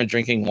the camera,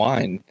 drinking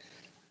wine.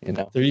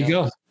 There you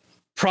go.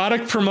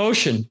 Product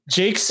promotion.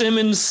 Jake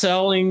Simmons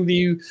selling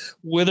the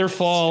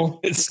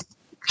Witherfall.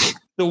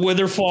 The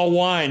Witherfall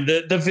wine.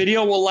 The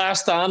video will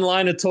last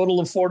online a total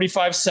of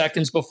 45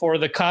 seconds before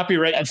the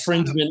copyright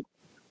infringement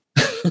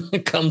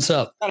comes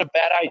up. Not a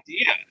bad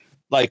idea.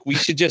 Like, we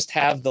should just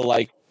have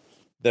the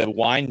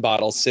wine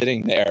bottle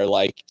sitting there,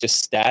 like,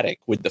 just static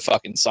with the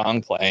fucking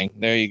song playing.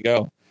 There you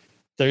go.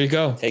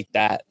 Take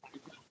that.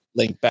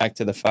 Link back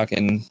to the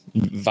fucking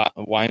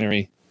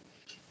winery.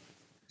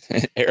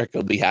 Eric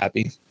will be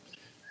happy.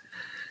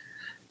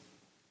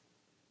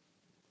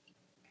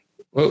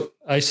 Well,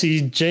 I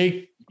see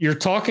Jake. You're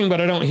talking,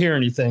 but I don't hear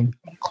anything.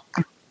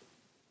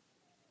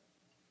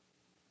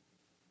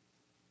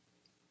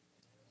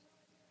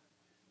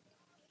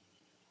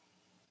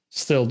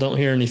 Still don't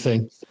hear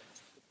anything.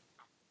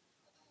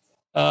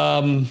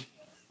 As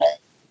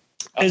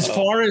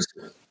far as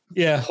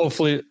Yeah,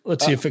 hopefully.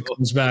 Let's see if it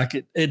comes back.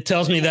 It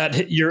tells me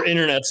that your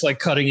internet's like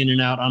cutting in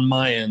and out on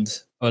my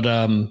end, but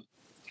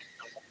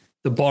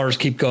the bars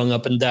keep going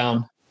up and down.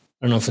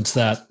 I don't know if it's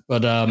that,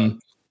 but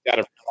got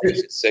a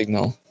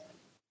signal.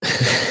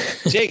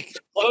 Jake,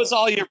 close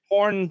all your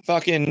porn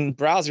fucking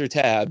browser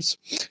tabs.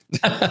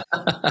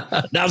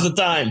 Now's the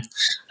time.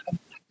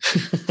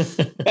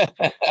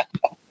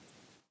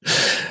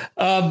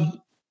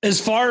 As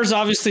far as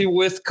obviously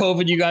with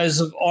COVID, you guys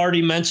have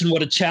already mentioned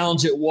what a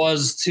challenge it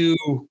was to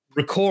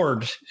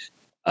record.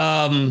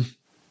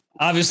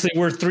 Obviously,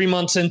 we're 3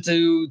 months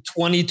into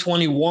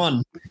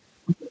 2021.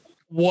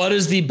 What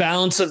is the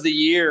balance of the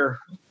year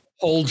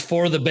hold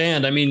for the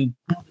band? I mean,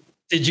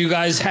 did you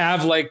guys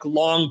have like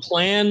long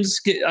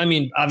plans? I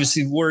mean,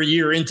 obviously, we're a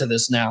year into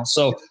this now.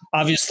 So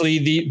obviously,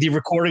 the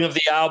recording of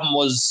the album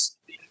was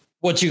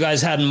what you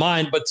guys had in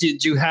mind. But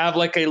did you have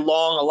like a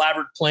long,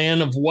 elaborate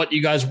plan of what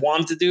you guys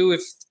wanted to do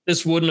if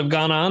this wouldn't have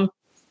gone on?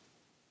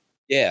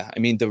 Yeah, I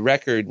mean, the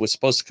record was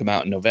supposed to come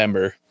out in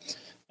November.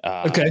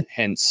 Okay.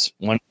 Hence,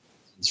 one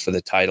for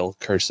the title,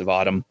 Curse of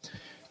Autumn.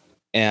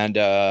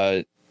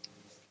 And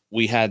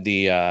we had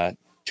the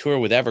tour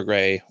with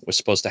Evergrey was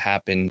supposed to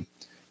happen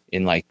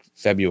in like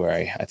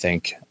February, I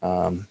think.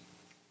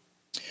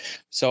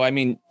 So, I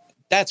mean,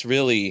 that's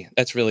really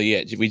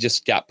it. We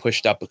just got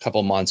pushed up a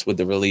couple months with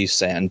the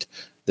release and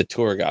the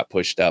tour got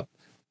pushed up.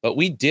 But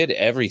we did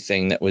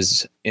everything that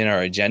was in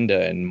our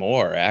agenda and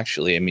more,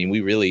 actually. I mean,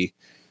 we really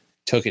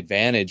took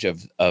advantage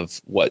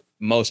of what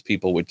most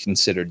people would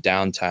consider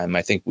downtime.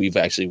 I think we've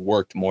actually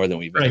worked more than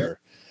we've ever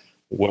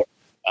worked.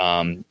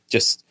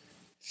 Just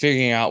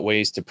figuring out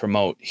ways to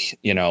promote,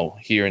 you know,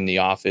 here in the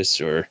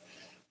office or,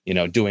 you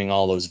know, doing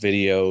all those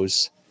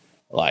videos,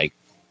 like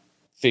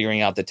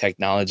figuring out the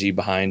technology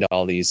behind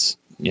all these,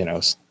 you know,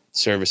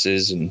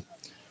 services and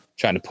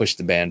trying to push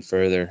the band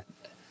further.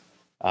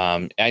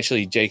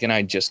 Actually, Jake and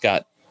I just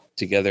got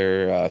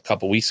together a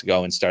couple weeks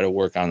ago and started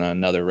work on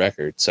another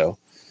record. So,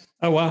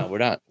 oh wow,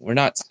 we're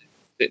not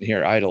sitting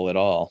here idle at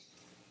all.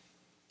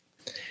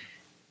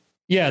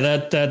 Yeah,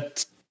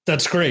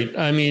 that's great.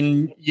 I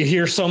mean, you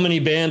hear so many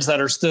bands that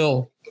are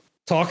still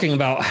talking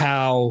about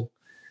how,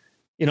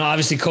 you know,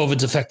 obviously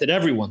COVID's affected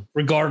everyone,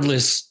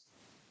 regardless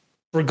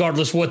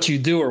what you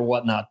do or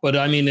whatnot. But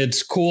I mean,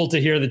 it's cool to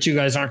hear that you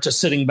guys aren't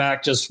just sitting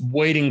back, just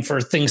waiting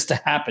for things to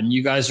happen.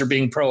 You guys are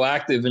being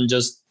proactive and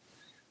just,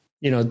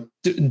 you know,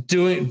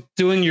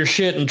 doing your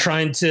shit and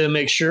trying to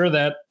make sure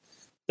that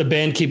the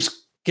band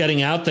keeps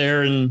getting out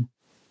there and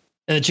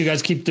that you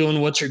guys keep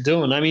doing what you're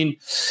doing. I mean,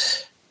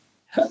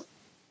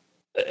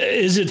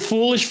 is it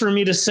foolish for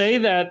me to say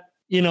that,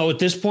 you know, at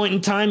this point in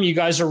time, you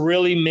guys are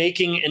really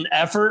making an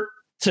effort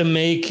to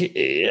make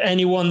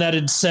anyone that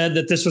had said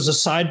that this was a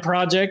side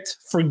project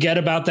forget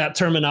about that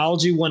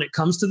terminology when it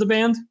comes to the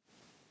band?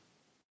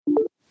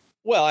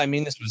 Well, I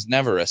mean, this was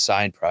never a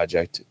side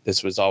project.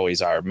 This was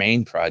always our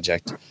main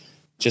project.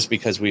 Just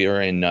because we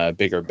were in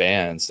bigger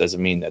bands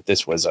doesn't mean that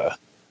this was a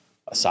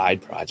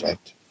side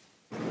project.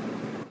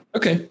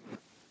 Okay.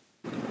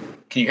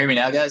 Can you hear me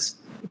now, guys?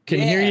 Can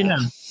you hear you now?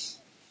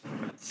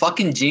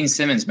 Fucking Gene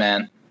Simmons,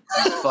 man.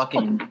 He's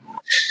fucking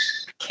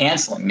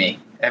canceling me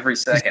every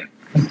second.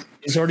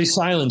 He's already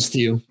silenced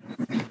you.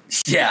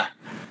 Yeah.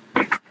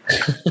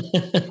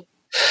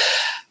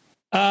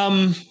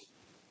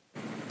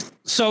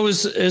 So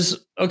is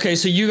okay.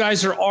 So you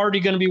guys are already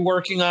going to be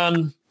working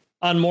on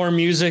more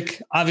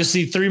music.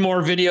 Obviously, 3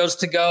 more videos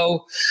to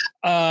go.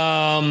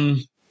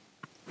 The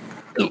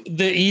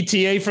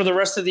ETA for the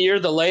rest of the year,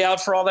 the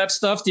layout for all that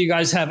stuff. Do you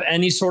guys have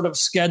any sort of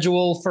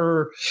schedule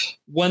for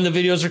when the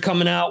videos are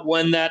coming out,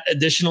 when that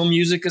additional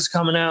music is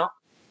coming out?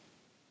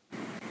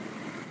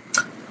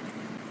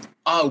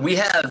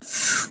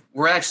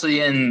 We're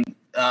actually in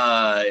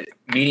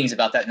meetings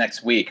about that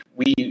next week.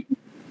 We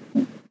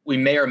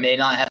may or may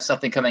not have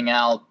something coming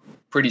out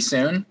pretty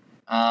soon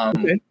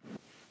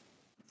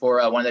for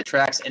one of the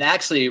tracks. And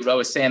actually, what I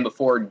was saying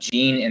before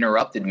Gene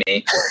interrupted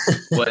me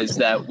was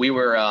that we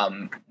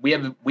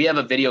have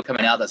a video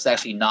coming out that's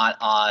actually not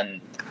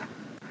on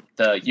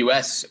the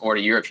US or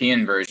the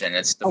European version.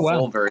 It's the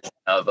full version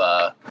of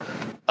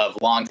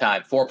Long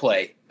Time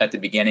Foreplay at the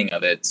beginning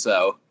of it.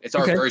 So it's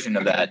our version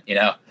of that, you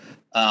know.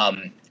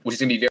 Which is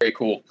gonna be very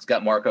cool. It's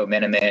got Marco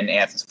Meneman and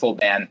it's a full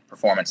band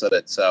performance of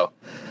it. So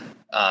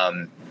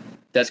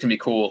that's gonna be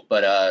cool.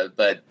 But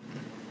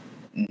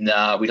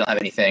no, we don't have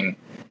anything.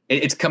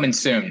 It's coming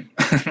soon.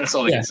 That's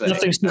all we can say.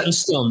 Nothing's set in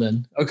stone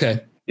then. Okay.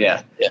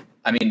 Yeah.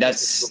 I mean,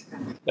 that's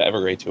the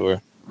Evergrey tour.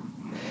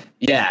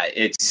 Yeah,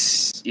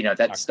 it's, you know,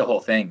 that's the whole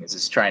thing, is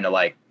just trying to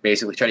like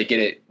basically try to get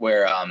it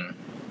where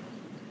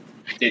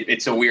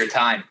it's a weird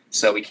time.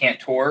 So we can't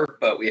tour,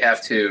 but we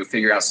have to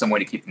figure out some way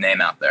to keep the name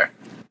out there.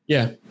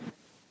 Yeah.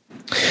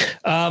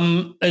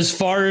 As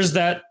far as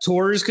that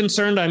tour is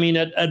concerned, I mean,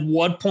 at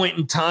what point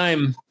in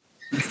time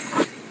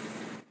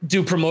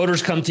do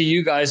promoters come to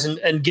you guys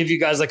and give you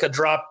guys like a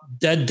drop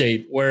dead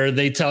date where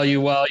they tell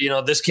you, well, you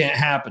know, this can't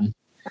happen?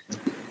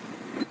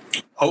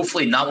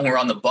 Hopefully not when we're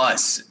on the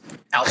bus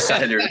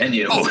outside of their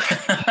venue.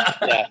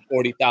 Yeah,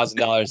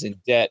 $40,000 in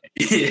debt.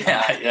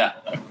 Yeah.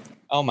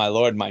 Oh my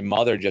Lord, my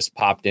mother just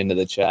popped into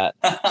the chat.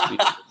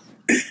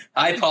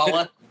 Hi,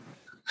 Paula.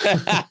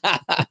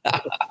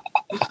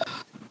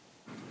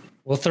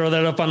 We'll throw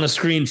that up on the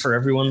screen for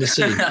everyone to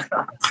see.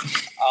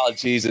 Oh,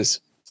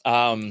 Jesus.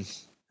 There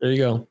you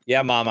go.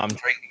 Yeah, Mom, I'm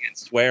drinking and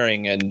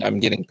swearing, and I'm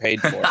getting paid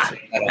for it.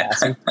 Isn't that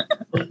awesome?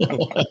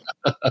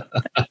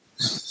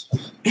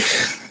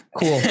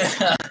 Cool.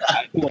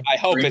 I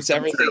hope it's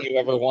everything you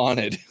ever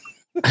wanted.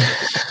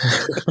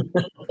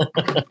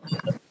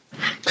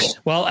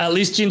 Well, at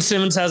least Gene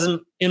Simmons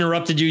hasn't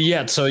interrupted you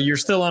yet, so you're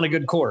still on a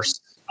good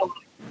course.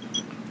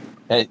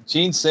 Hey,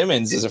 Gene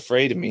Simmons is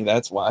afraid of me.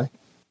 That's why.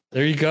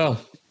 There you go.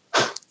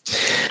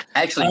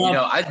 Actually,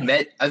 I've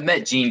met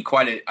Gene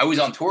I was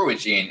on tour with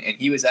Gene, and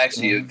he was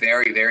actually a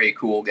very, very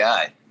cool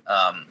guy.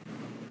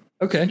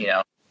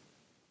 Okay.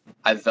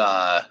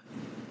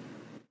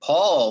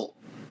 Paul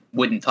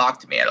wouldn't talk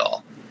to me at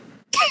all.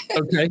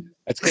 Okay.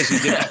 That's because you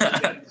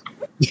did.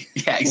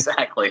 Yeah,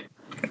 exactly.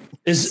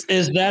 Is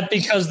that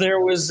because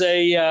there was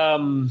a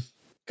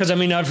because I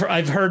mean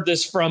I've heard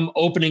this from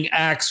opening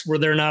acts where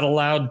they're not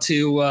allowed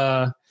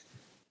to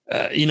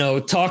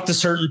talk to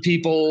certain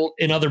people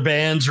in other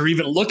bands or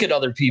even look at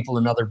other people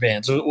in other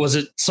bands. Was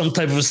it some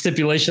type of a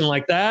stipulation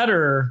like that,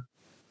 or?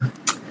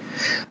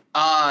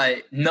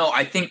 No,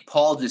 I think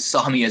Paul just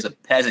saw me as a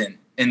peasant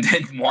and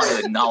didn't want to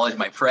acknowledge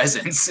my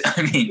presence.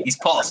 I mean, he's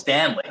Paul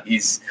Stanley.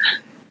 He's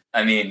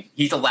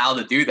allowed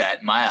to do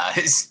that in my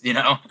eyes,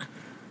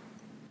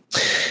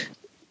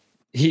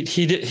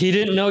 He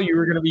didn't know you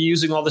were going to be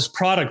using all this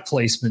product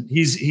placement.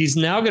 He's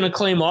now going to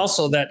claim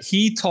also that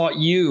he taught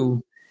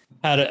you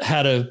how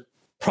to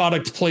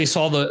product place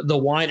all the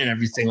wine and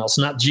everything else,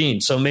 not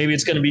Gene. So maybe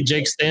it's going to be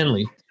Jake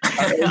Stanley.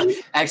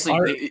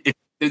 Actually,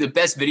 the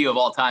best video of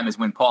all time is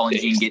when Paul and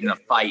Gene get in a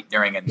fight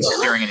during an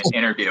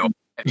interview.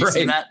 Have you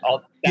seen that?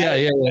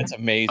 Yeah. That's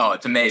amazing. Oh,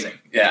 it's amazing.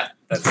 Yeah,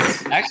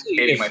 that's actually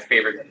maybe my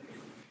favorite.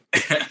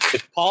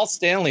 If Paul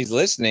Stanley's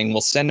listening, we'll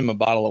send him a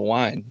bottle of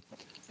wine.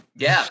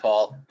 Yeah,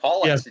 Paul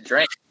likes to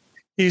drink.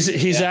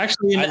 He's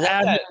actually an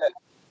avid.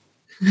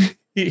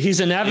 He's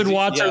an avid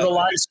watcher of the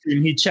live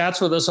stream. He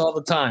chats with us all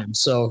the time,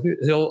 so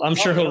I'm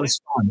sure he'll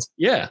respond.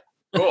 Yeah.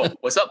 Cool.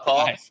 What's up,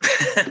 Paul?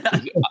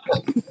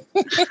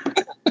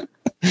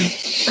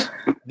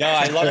 No,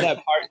 I love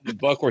that part in the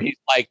book where he's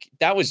like,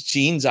 "That was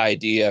Gene's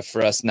idea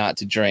for us not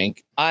to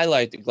drink. I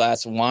liked a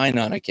glass of wine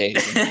on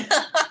occasion."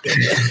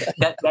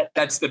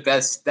 That's the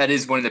best. That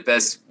is one of the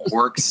best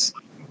works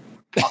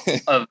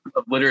of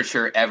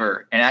literature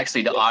ever. And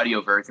actually, the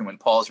audio version when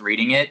Paul's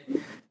reading it.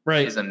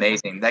 Right. Is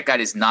amazing. That guy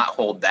does not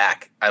hold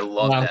back. I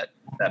love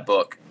that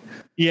book.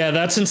 Yeah,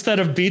 that's instead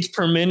of beats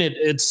per minute,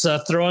 it's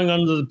throwing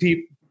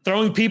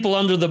people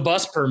under the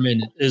bus per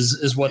minute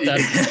is what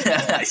that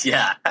is.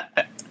 Yeah.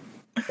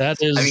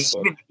 That is.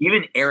 I mean,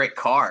 even Eric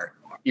Carr,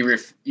 he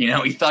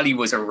thought he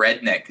was a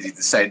redneck because he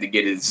decided to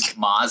get his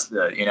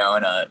Mazda, in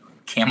a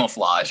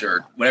camouflage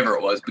or whatever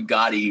it was,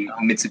 Bugatti,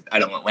 I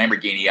don't know,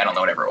 Lamborghini, I don't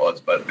know, whatever it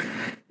was, but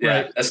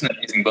yeah, right. That's an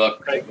amazing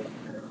book.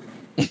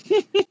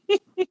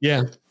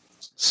 Yeah.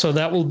 So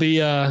that will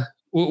be,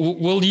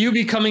 will you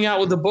be coming out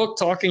with a book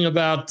talking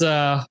about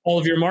all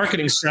of your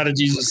marketing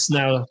strategies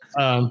now?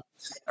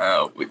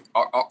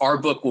 Our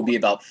book will be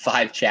about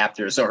 5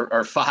 chapters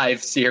or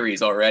 5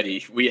 series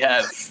already. We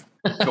have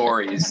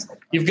stories.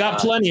 You've got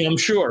plenty, I'm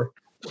sure.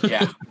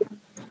 Yeah.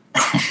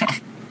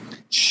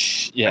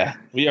 Yeah.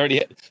 We already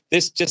had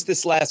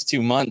this last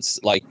 2 months,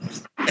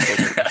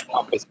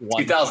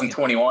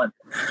 2021.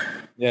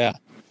 Yeah.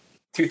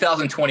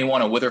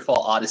 2021, a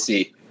Witherfall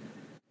Odyssey.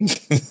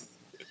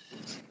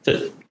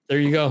 There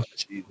you go.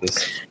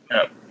 Jesus.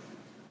 Yeah.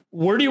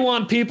 Where do you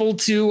want people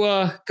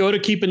to go to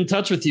keep in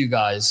touch with you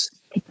guys?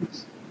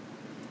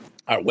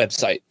 Our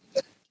website,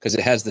 because it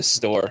has the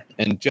store.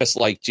 And just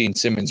like Gene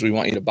Simmons, we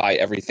want you to buy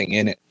everything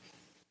in it.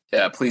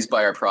 Yeah, please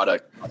buy our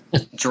product.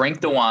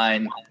 Drink the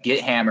wine,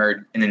 get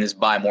hammered, and then just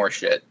buy more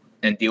shit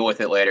and deal with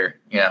it later.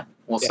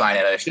 We'll sign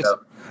it at a show.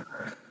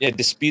 Yeah,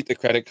 dispute the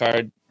credit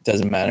card.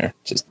 Doesn't matter.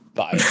 Just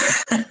buy it.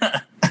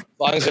 As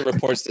long as it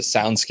reports to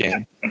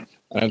SoundScan.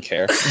 I don't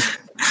care.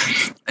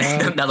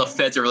 Now the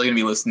feds are really going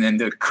to be listening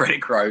to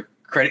credit card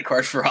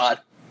fraud.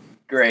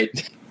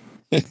 Great.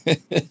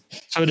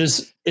 So it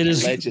is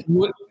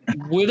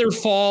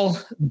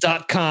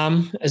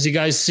witherfall.com. As you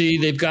guys see,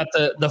 they've got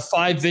the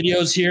 5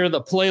 videos here,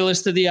 the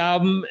playlist of the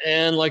album.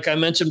 And like I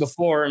mentioned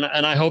before, and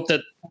I hope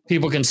that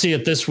people can see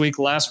it this week.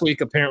 Last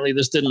week, apparently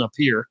this didn't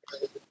appear.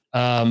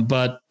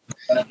 But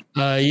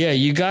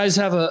you guys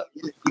have to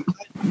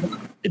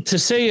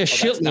say a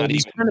shitload.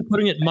 He's kind of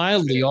putting it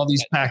mildly, all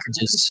these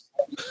packages.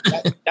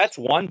 That's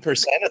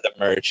 1% of the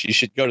merch. You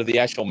should go to the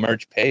actual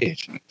merch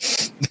page.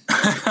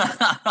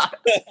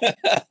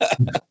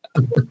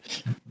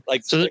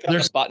 So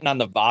there's a button on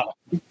the bottom.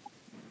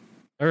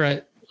 All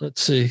right,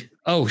 let's see.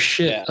 Oh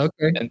shit. Yeah.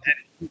 Okay.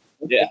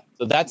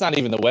 So that's not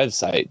even the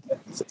website.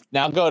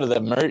 Now go to the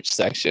merch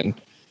section.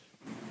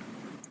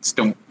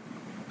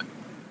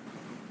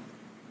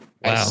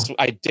 Wow.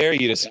 I dare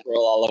you to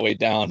scroll all the way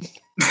down.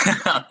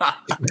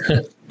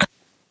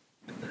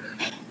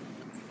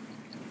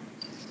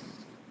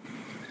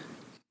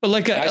 But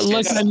like I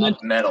mentioned,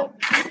 metal.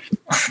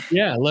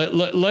 Yeah,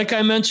 like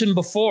I mentioned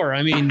before,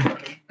 I mean,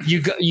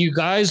 you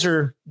guys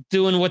are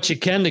doing what you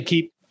can to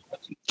keep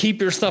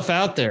your stuff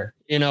out there,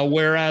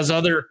 whereas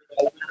other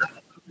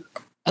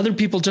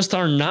people just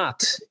are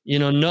not.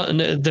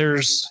 No,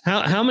 there's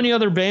how many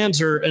other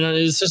bands are, and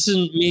this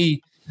isn't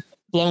me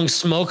blowing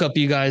smoke up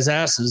you guys'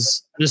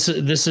 asses. This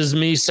is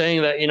me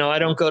saying that I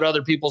don't go to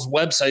other people's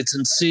websites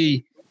and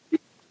see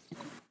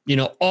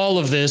all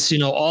of this,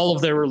 all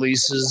of their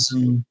releases,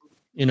 and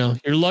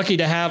you're lucky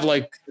to have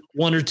like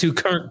one or two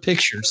current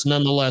pictures.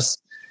 Nonetheless,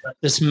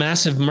 this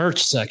massive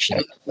merch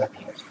section.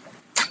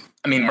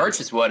 I mean,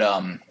 merch is what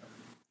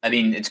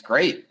it's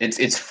great.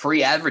 It's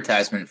free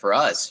advertisement for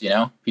us,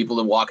 people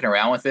are walking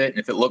around with it. And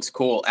if it looks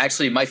cool,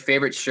 actually my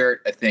favorite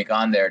shirt, I think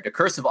on there, the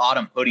Curse of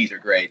Autumn hoodies are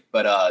great,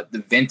 but the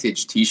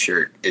vintage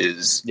t-shirt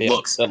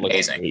looks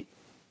amazing.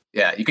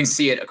 Yeah. You can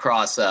see it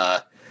across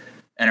an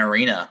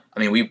arena. I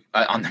mean, we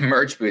on the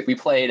merch booth, we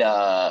played,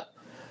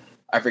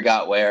 I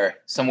forgot where,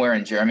 somewhere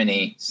in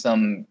Germany,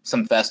 some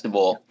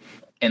festival,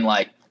 and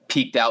like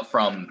peeked out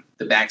from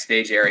the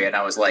backstage area. And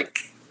I was like,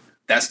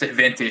 that's the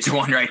vintage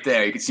one right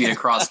there. You can see it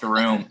across the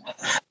room.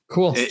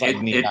 Cool. Did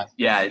a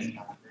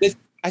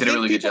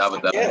really good job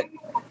with that.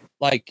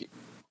 Like,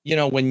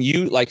 when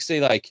you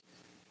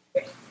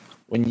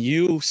when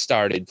you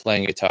started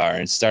playing guitar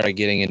and started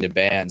getting into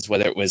bands,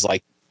 whether it was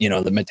like, the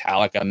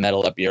Metallica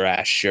Metal Up Your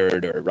Ass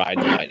shirt or Ride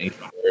the Lightning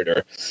shirt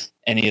or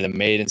any of the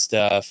Maiden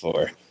stuff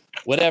or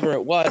whatever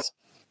it was,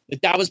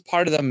 that was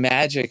part of the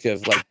magic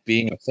of like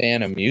being a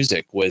fan of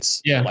music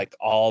was like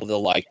all the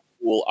like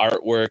cool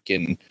artwork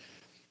and,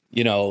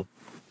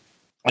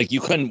 like you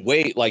couldn't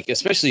wait, like,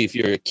 especially if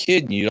you're a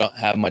kid and you don't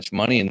have much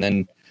money and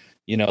then,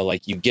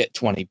 like you get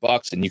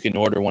 $20 and you can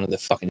order one of the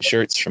fucking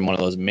shirts from one of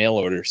those mail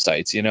order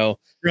sites,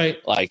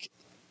 right.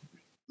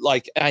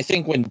 Like I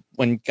think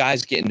when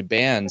guys get into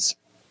bands,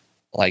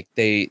 like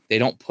they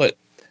don't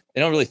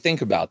really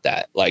think about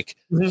that. Like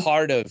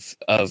part of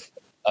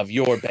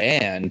your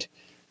band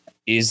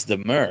is the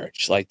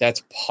merch. Like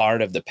that's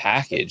part of the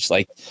package.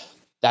 Like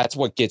that's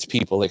what gets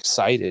people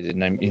excited.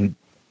 And I mean,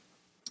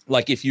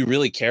 like if you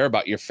really care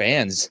about your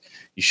fans,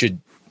 you should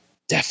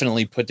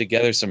definitely put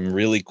together some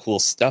really cool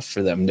stuff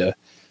for them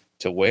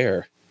to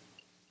wear.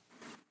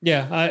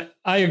 Yeah,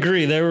 I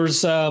agree. There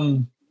was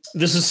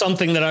this is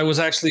something that I was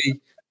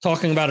actually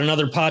talking about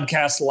another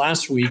podcast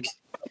last week.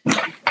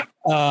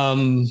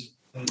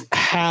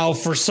 How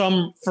for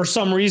some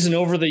reason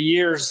over the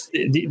years,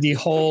 the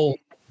whole,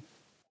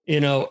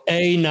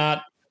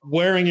 not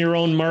wearing your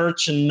own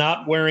merch and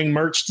not wearing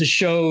merch to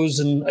shows.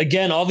 And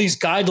again, all these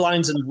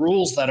guidelines and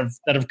rules that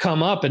have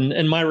come up.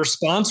 And my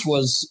response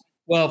was,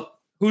 well,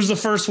 who's the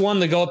first one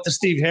to go up to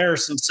Steve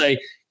Harris and say,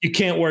 you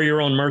can't wear your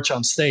own merch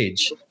on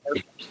stage?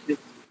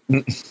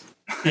 It's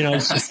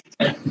just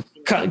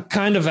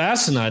kind of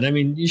asinine. I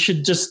mean, you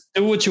should just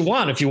do what you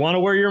want. If you want to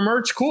wear your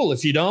merch, cool.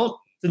 If you don't,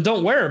 then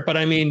don't wear it. But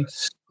I mean,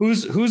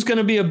 who's going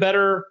to be a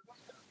better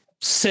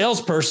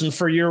salesperson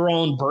for your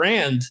own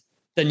brand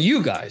than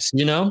you guys,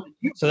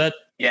 So that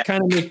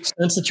kind of makes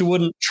sense that you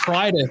wouldn't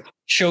try to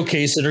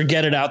showcase it or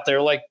get it out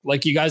there like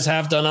you guys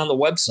have done on the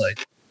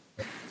website.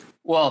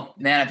 Well,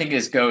 man, I think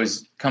this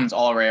comes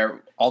all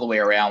the way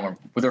around where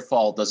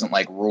Witherfall doesn't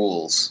like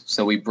rules.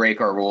 So we break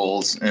our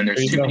rules, and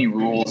there's too many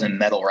rules in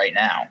metal right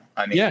now.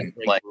 I mean,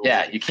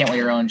 you can't wear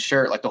your own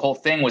shirt. Like the whole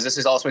thing was, this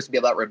is all supposed to be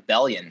about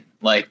rebellion.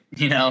 Like,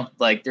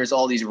 like there's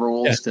all these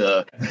rules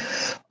to,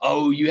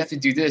 you have to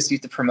do this, you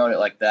have to promote it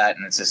like that.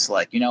 And it's just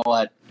like, you know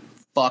what?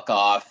 Fuck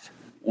off.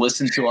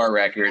 Listen to our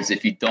records.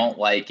 If you don't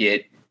like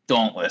it,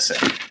 don't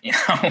listen.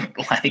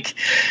 Like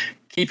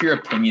keep your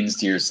opinions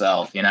to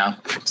yourself.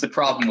 It's the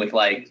problem with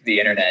like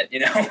the internet.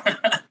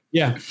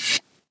 Yeah,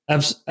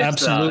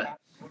 absolutely.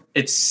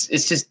 It's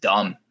just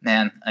dumb,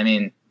 man. I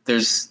mean,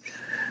 there's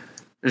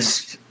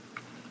just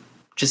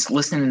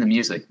listening to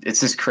music. It's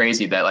just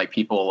crazy that like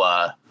people,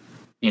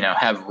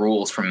 have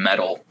rules from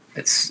metal.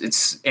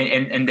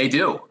 And they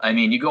do. I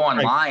mean, you go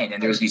online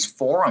and there's these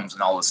forums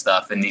and all this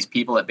stuff, and these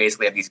people that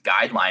basically have these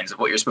guidelines of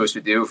what you're supposed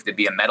to do to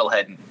be a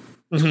metalhead in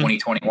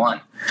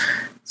 2021.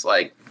 It's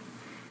like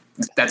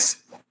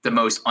that's the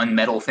most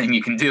unmetal thing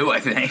you can do, I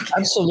think.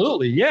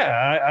 Absolutely,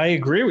 yeah, I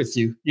agree with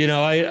you.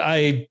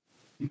 I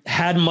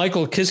had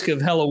Michael Kiske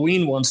of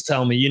Halloween once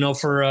tell me,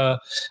 for a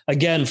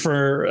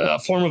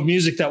form of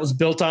music that was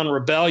built on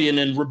rebellion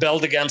and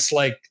rebelled against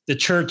like the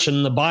church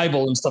and the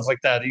Bible and stuff like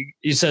that.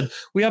 He said,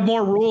 we have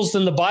more rules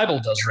than the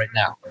Bible does right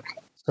now.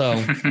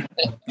 So,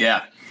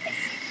 yeah,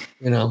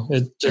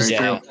 it just,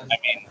 I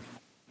mean,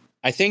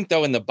 I think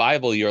though in the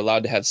Bible, you're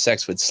allowed to have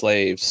sex with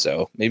slaves.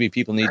 So maybe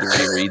people need to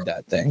reread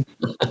that thing.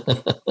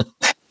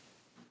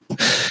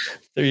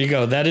 There you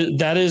go. That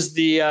is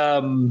the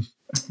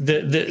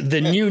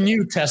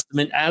New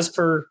Testament as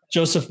per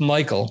Joseph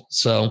Michael.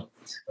 So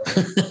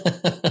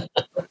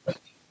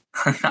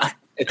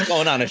it's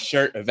going on a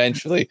shirt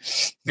eventually.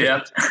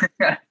 Yeah.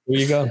 There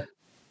you go.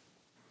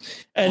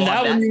 And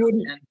that one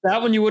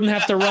you wouldn't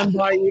have to run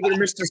by either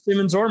Mr.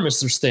 Simmons or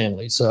Mr.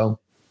 Stanley. So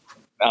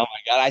Oh my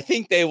God. I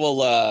think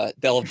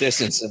they'll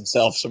distance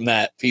themselves from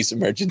that piece of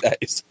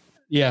merchandise.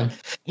 Yeah.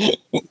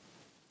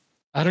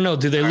 I don't know.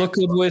 Do they look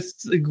good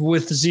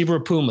with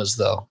zebra pumas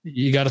though?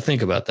 You got to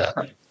think about that.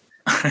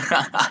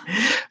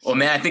 Well,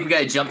 man, I think we got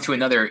to jump to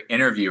another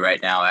interview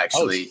right now,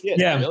 actually. Oh, shit,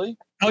 yeah. Really?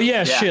 Oh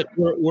yeah. Shit.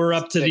 We're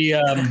up to the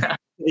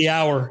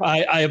hour.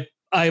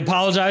 I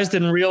apologize.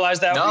 Didn't realize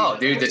that. No,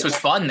 dude, this was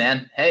fun,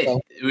 man. Hey,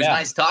 it was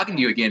nice talking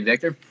to you again,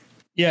 Victor.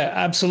 Yeah,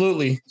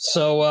 absolutely.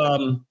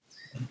 So,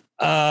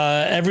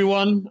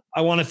 everyone,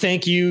 I want to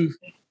thank you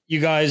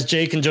guys,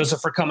 Jake and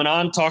Joseph, for coming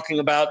on, talking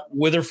about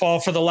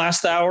Witherfall for the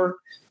last hour.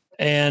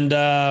 And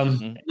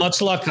much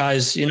luck,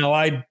 guys. You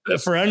know,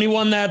 for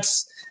anyone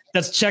that's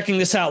checking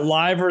this out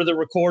live or the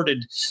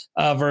recorded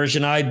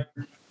version, I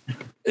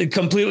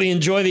completely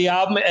enjoy the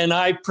album, and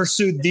I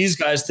pursued these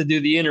guys to do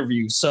the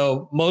interview.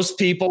 So most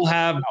people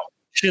have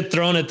shit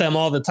thrown at them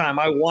all the time.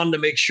 I wanted to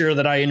make sure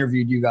that I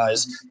interviewed you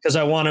guys because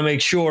I want to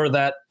make sure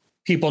that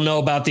people know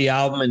about the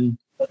album and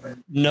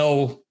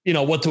know, you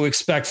know, what to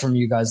expect from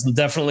you guys. And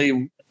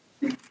definitely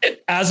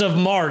as of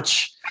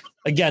March,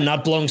 again,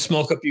 not blowing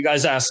smoke up you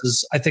guys'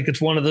 asses, I think it's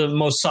one of the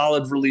most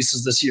solid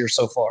releases this year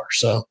so far.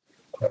 So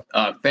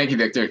thank you,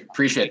 Victor.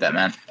 Appreciate that,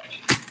 man.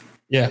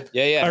 Yeah.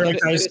 All right,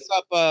 guys. Hit us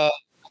up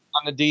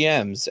on the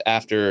DMs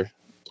after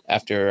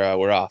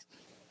we're off.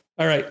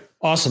 All right.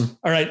 Awesome.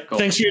 All right. Cool.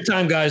 Thanks for your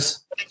time,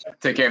 guys.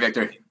 Take care,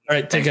 Victor. All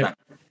right. Take care.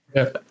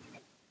 Yeah.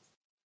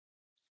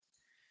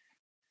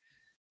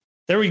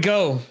 There we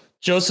go.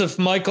 Joseph,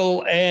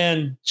 Michael,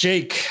 and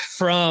Jake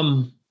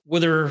from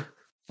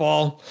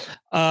Witherfall.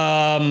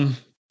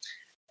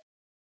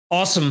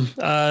 Awesome.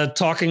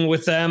 Talking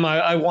with them.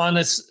 I want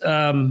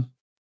to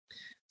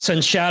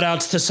send shout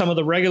outs to some of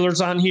the regulars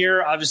on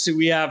here. Obviously,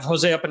 we have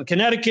Jose up in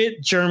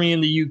Connecticut, Jeremy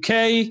in the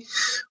UK.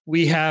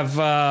 We have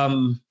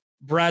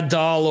Brad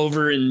Dahl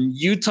over in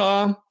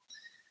Utah.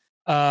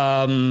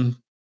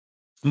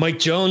 Mike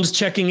Jones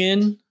checking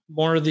in,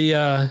 more of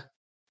the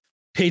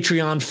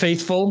Patreon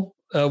faithful.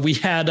 We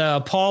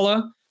had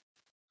Paula,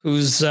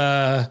 who's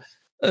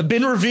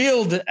been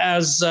revealed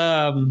as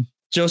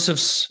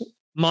Joseph's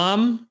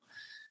mom.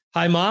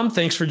 Hi, Mom.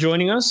 Thanks for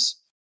joining us.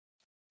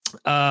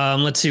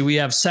 Let's see. We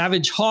have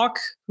Savage Hawk,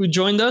 who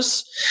joined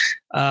us,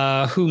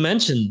 who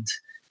mentioned,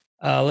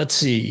 let's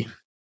see.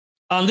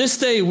 On this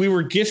day, we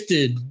were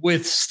gifted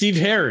with Steve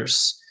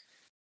Harris,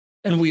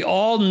 and we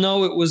all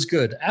know it was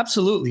good.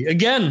 Absolutely.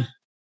 Again,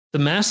 the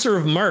master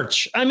of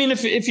merch. I mean,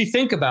 if you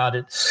think about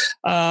it,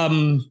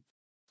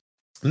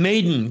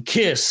 Maiden,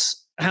 Kiss,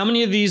 how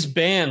many of these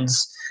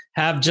bands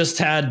have just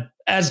had,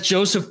 as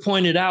Joseph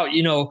pointed out,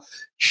 you know,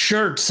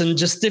 shirts and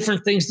just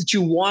different things that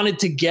you wanted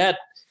to get,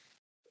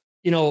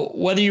 you know,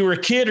 whether you were a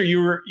kid or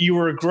you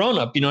were a grown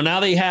up, you know, now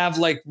they have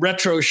like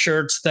retro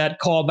shirts that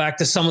call back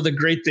to some of the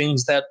great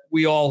things that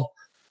we all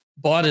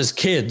bought as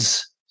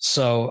kids.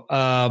 So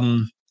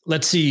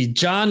let's see.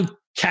 John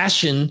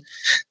Cashin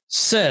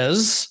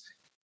says,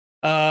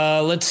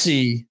 let's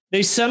see.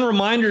 They send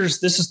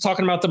reminders. This is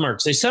talking about the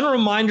merch. They send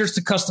reminders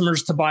to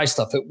customers to buy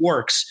stuff. It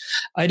works.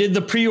 I did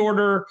the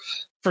pre-order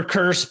for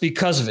Curse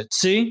because of it.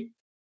 See?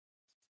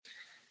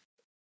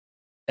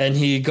 And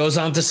he goes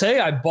on to say,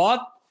 I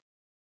bought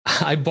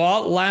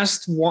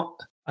last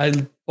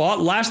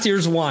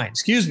year's wine.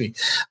 Excuse me.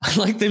 I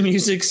like the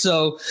music.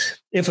 So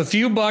if a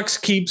few bucks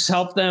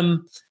help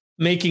them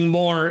making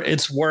more,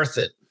 it's worth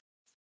it.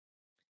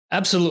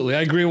 Absolutely.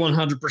 I agree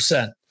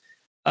 100%.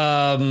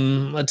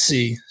 Let's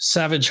see.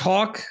 Savage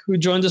Hawk, who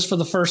joined us for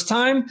the first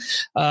time.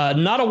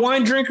 Not a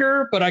wine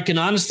drinker, but I can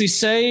honestly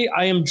say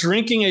I am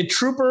drinking a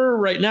Trooper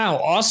right now.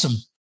 Awesome.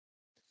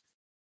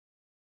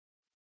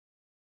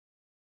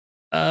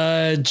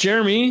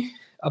 Jeremy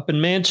up in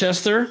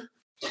Manchester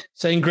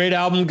saying, great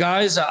album,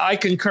 guys. I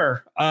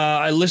concur.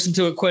 I listened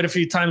to it quite a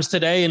few times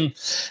today, and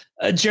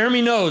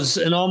Jeremy knows,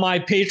 and all my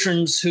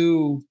patrons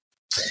who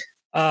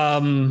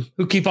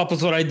keep up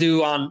with what I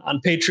do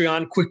on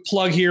Patreon. Quick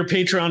plug here,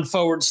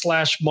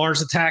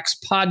 Patreon/Mars Attacks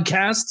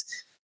podcast.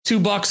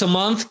 $2 a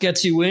month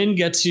gets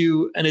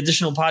you an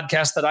additional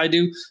podcast that I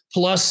do.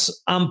 Plus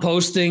I'm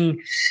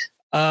posting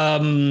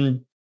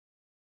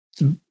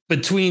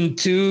between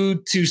 2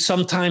 to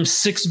sometimes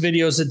 6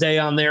 videos a day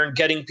on there and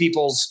getting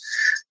people's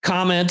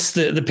comments,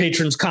 the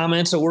patrons'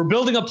 comments. So we're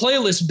building a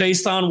playlist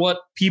based on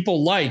what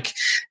people like.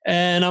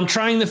 And I'm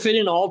trying to fit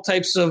in all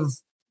types of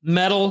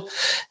metal.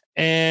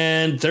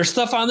 And there's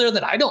stuff on there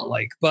that I don't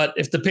like, but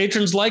if the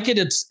patrons like it,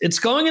 it's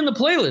going in the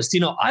playlist.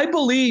 You know, I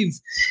believe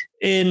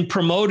in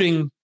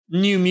promoting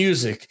new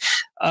music.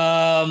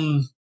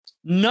 Nothing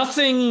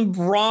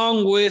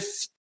wrong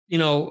with, you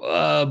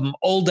know,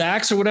 old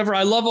acts or whatever.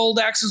 I love old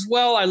acts as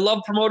well. I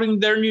love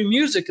promoting their new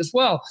music as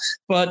well.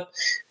 But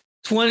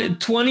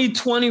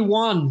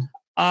 2021,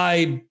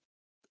 I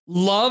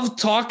love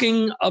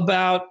talking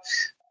about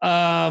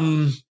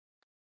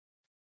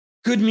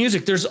good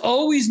music. There's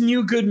always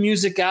new good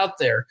music out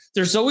there.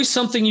 There's always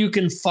something you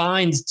can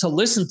find to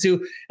listen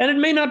to. And it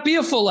may not be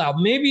a full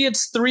album. Maybe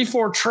it's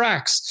 3-4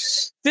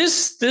 tracks.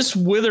 This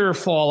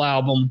Witherfall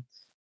album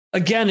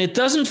again, it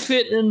doesn't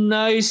fit in a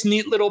nice,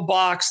 neat little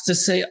box to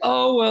say,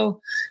 oh,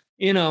 well,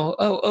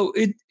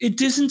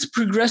 it isn't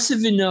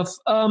progressive enough.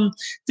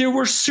 There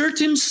were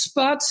certain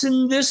spots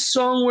in this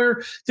song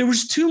where there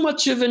was too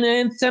much of an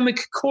anthemic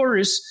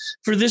chorus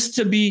for this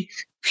to be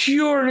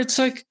pure. And it's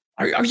like,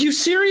 are you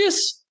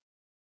serious?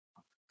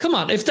 Come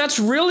on. If that's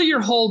really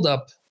your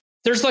holdup,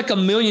 there's like a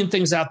million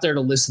things out there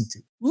to listen to.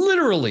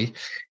 Literally.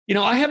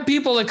 I have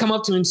people that come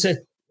up to me and say,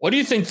 what do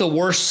you think the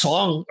worst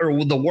song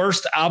or the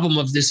worst album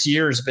of this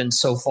year has been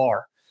so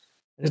far?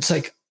 And it's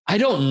like, I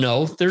don't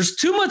know. There's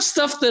too much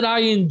stuff that I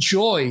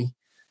enjoy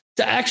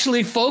to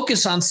actually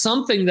focus on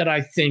something that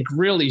I think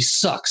really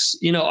sucks.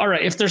 All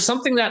right, if there's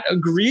something that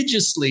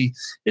egregiously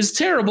is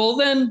terrible,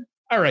 then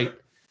all right,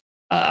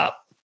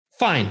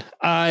 fine.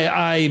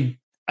 I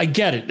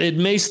get it. It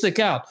may stick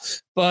out,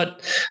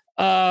 but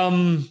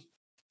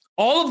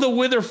all of the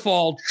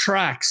Witherfall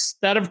tracks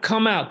that have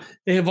come out,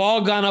 they have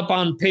all gone up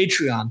on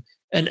Patreon,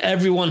 and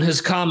everyone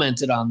has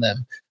commented on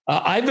them.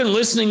 I've been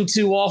listening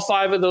to all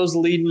 5 of those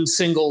leading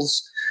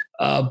singles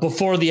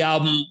before the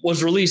album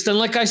was released. And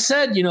like I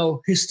said,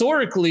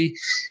 historically,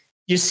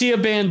 you see a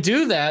band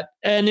do that,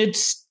 and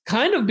it's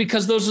kind of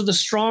because those are the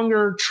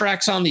stronger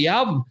tracks on the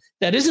album.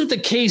 That isn't the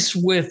case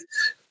with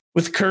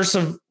Curse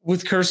of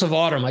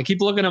Autumn. I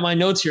keep looking at my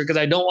notes here because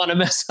I don't want to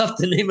mess up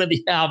the name of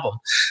the album.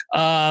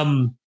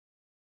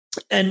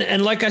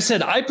 And like I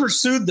said, I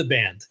pursued the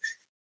band.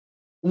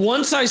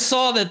 Once I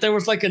saw that there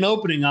was like an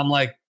opening, I'm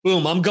like,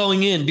 boom, I'm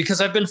going in,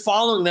 because I've been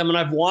following them and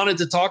I've wanted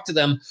to talk to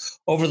them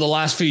over the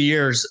last few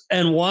years.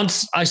 And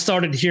once I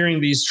started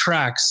hearing these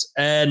tracks,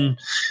 and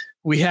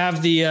we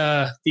have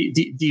the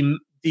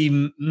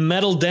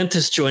metal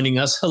dentist joining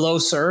us. Hello,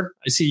 sir.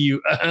 I see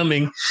you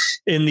humming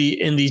in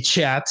the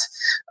chat.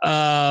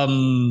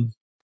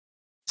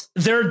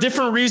 There are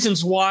different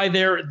reasons why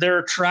there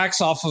are tracks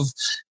off of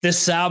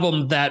this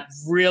album that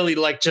really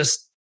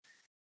just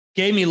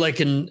gave me like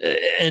an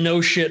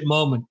oh shit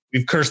moment.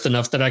 We've cursed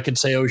enough that I could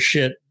say oh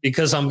shit,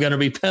 because I'm going to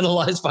be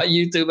penalized by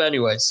YouTube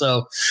anyway.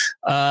 So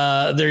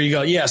there you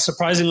go. Yeah,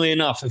 surprisingly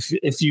enough,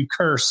 if you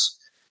curse,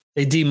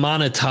 they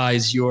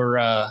demonetize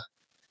your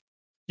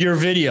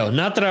video.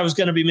 Not that I was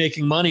going to be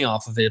making money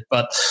off of it,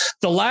 but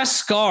The Last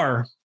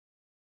Scar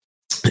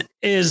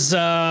is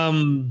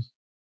the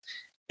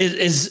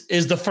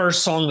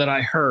first song that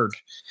I heard.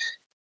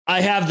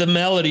 I have the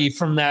melody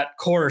from that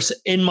chorus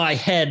in my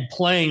head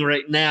playing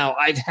right now.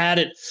 I've had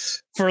it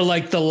for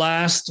like the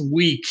last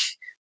week,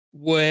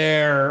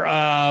 where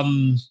I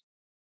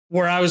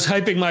was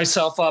hyping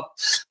myself up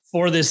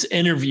for this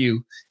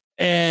interview.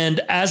 And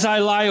as I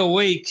lie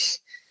awake,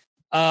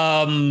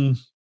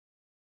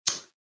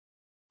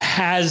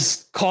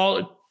 has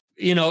called,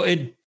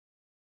 it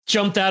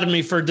jumped out at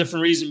me for a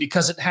different reason,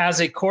 because it has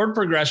a chord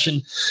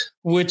progression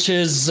which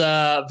is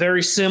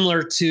very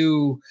similar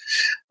to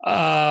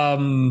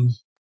back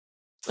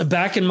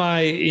in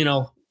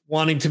my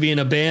wanting to be in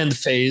a band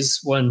phase,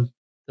 when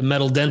the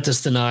metal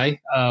dentist and I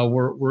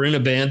were in a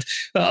band.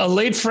 A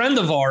late friend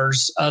of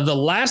ours, the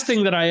last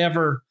thing that I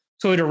ever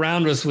toyed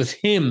around with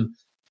him,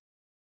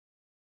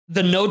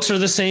 the notes are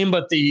the same,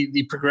 but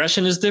the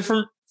progression is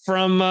different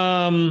from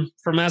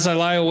As I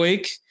Lie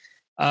Awake,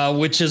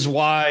 which is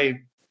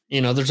why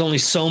there's only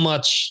so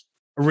much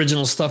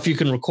original stuff you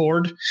can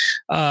record,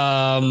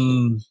 or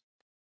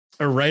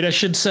write, I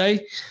should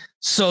say.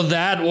 So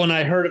that when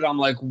I heard it, I'm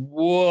like,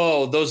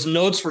 whoa, those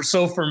notes were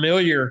so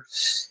familiar.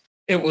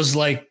 It was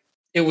like,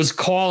 it was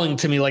calling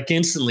to me like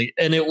instantly.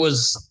 And it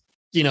was,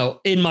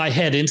 in my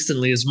head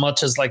instantly, as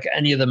much as like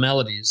any of the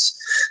melodies.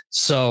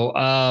 So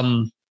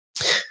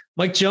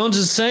Mike Jones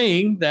is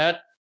saying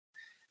that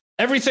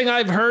everything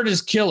I've heard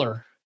is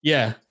killer.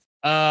 Yeah.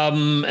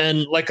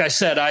 And like I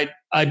said, I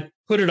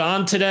put it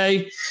on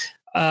today.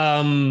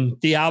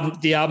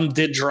 The album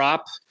did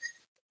drop,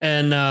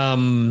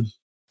 and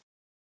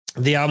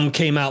the album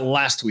came out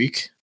last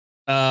week.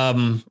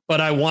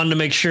 But I wanted to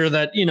make sure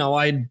that,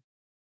 I'd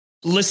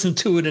listened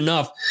to it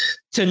enough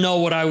to know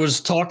what I was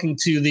talking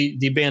to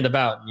the band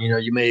about.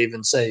 You may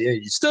even say, hey,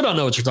 you still don't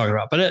know what you're talking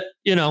about, but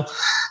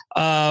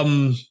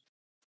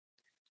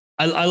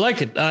I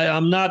like it.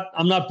 I'm not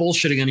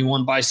bullshitting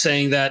anyone by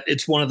saying that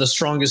it's one of the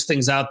strongest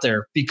things out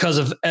there because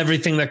of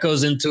everything that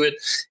goes into it.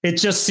 It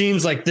just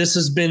seems like this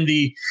has been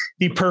the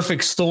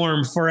perfect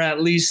storm for,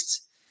 at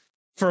least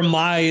for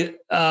my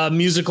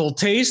musical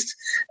taste.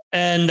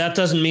 And that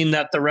doesn't mean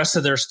that the rest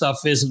of their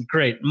stuff isn't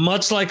great.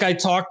 Much like I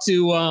talked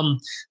to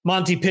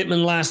Monty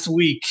Pittman last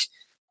week,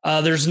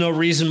 there's no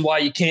reason why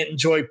you can't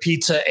enjoy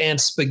pizza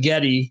and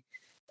spaghetti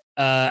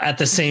at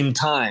the same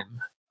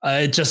time.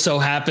 It just so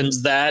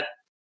happens that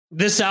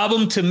this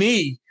album, to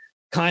me,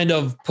 kind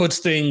of puts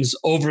things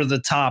over the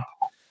top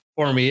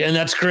for me. And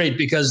that's great,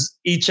 because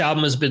each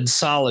album has been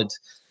solid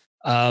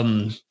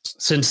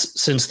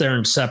since their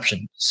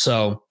inception.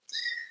 So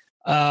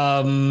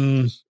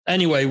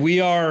anyway,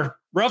 we are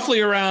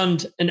roughly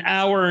around an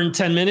hour and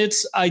 10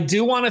 minutes. I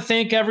do want to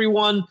thank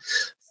everyone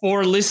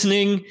for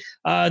listening.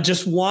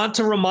 Just want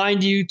to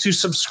remind you to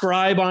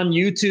subscribe on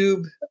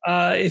YouTube.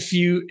 if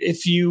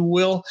you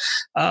will.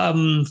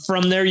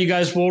 From there, you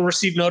guys will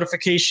receive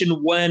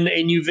notification when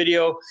a new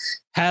video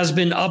has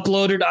been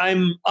uploaded.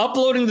 I'm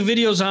uploading the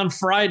videos on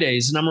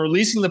Fridays, and I'm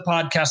releasing the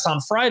podcast on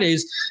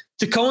Fridays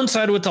to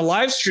coincide with the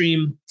live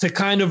stream, to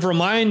kind of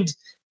remind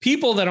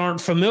people that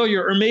aren't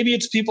familiar, or maybe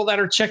it's people that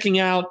are checking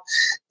out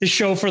the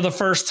show for the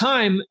first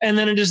time, and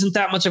then it isn't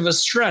that much of a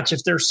stretch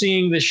if they're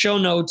seeing the show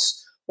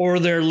notes or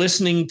they're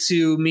listening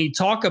to me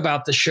talk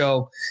about the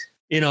show.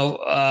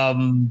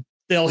 They'll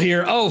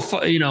hear,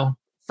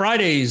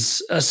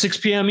 Fridays, 6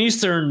 p.m.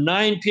 Eastern,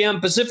 9 p.m.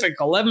 Pacific,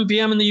 11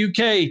 p.m. in the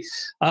UK,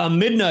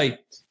 midnight,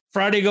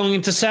 Friday going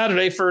into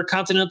Saturday for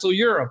continental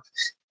Europe.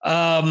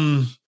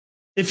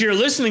 If you're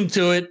listening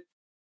to it,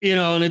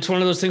 and it's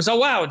one of those things, oh,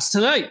 wow, it's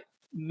tonight.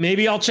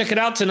 Maybe I'll check it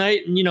out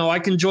tonight, and, I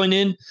can join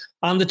in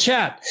on the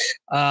chat.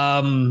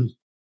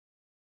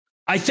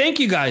 I thank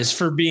you guys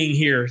for being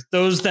here.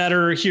 Those that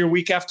are here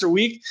week after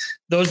week,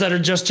 those that are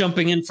just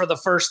jumping in for the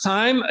first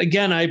time.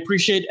 Again, I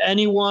appreciate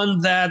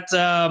anyone that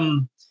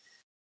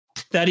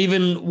that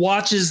even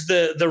watches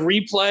the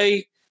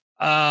replay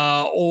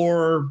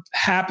or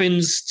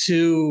happens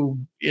to,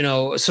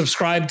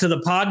 subscribe to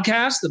the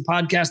podcast. The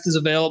podcast is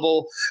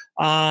available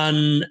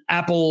on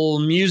Apple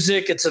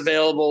Music. It's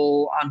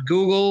available on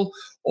Google,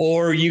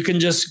 or you can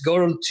just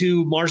go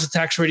to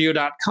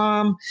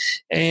MarsAttacksRadio.com,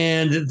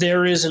 and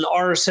there is an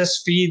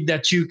RSS feed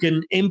that you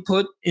can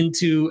input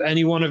into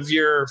any one of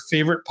your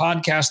favorite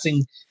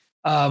podcasting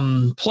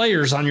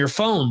players on your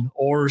phone,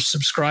 or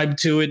subscribe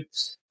to it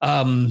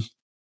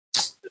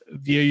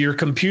via your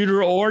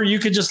computer, or you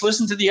could just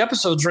listen to the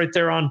episodes right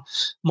there on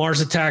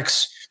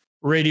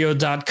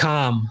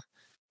MarsAttacksRadio.com.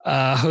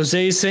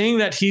 Jose is saying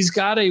that he's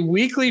got a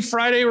weekly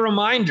Friday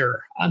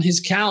reminder on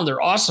his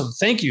calendar. Awesome.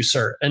 Thank you,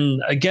 sir.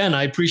 And again,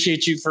 I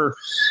appreciate you for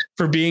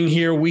being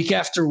here week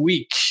after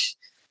week.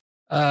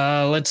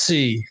 Let's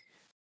see.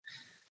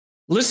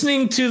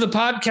 Listening to the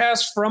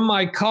podcast from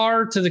my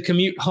car to the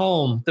commute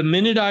home. The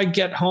minute I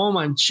get home,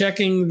 I'm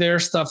checking their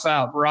stuff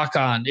out. Rock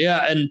on.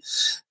 Yeah. And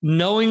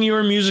knowing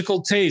your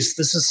musical taste,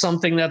 this is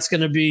something that's going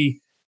to be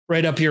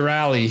right up your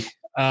alley.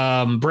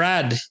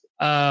 Brad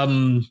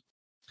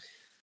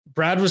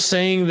was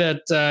saying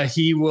that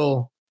he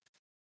will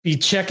be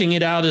checking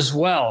it out as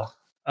well.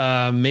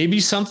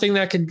 Maybe something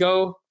that could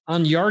go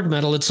on Yarg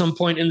Metal at some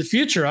point in the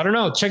future. I don't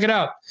know. Check it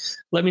out.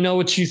 Let me know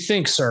what you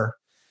think, sir.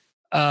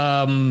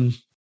 So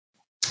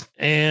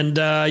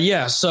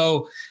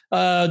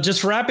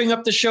just wrapping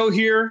up the show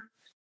here.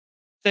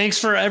 Thanks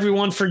for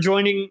everyone for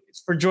joining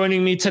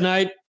me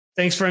tonight.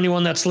 Thanks for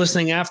anyone that's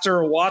listening after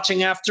or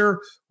watching after.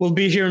 We'll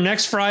be here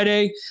next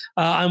Friday.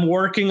 I'm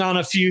working on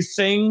a few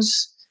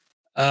things.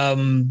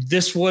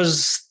 This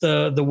was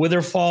the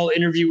Witherfall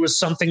interview was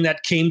something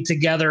that came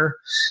together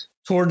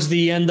towards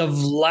the end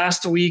of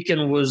last week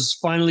and was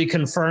finally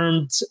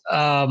confirmed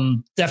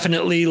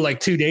definitely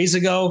like 2 days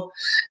ago.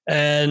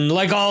 And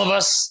like all of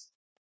us,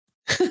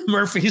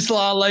 Murphy's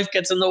Law, life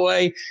gets in the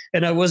way,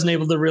 and I wasn't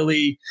able to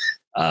really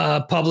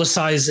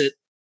publicize it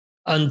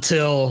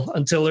until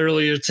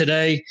earlier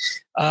today.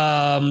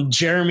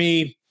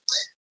 Jeremy,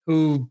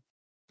 who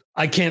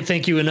I can't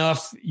thank you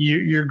enough.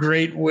 You're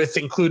great with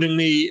including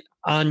me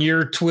on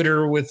your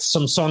Twitter with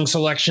some song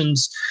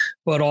selections,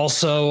 but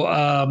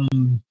also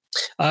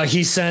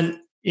he sent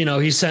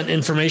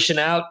information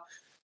out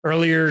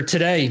earlier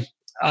today.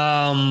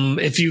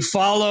 If you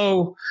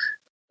follow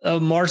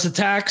Mars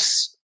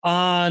Attacks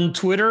on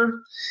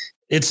Twitter,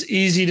 it's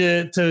easy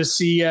to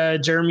see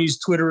Jeremy's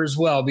Twitter as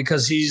well,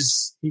 because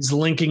he's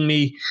linking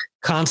me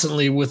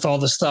constantly with all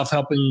the stuff,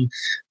 helping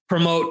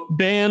promote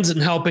bands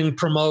and helping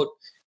promote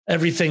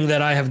everything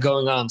that I have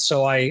going on.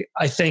 So I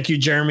thank you,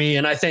 Jeremy,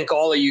 and I thank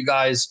all of you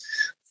guys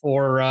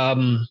for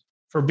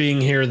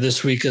being here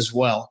this week as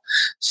well.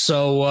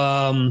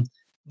 So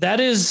that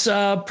is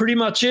pretty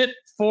much it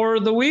for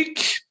the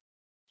week.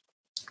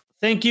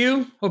 Thank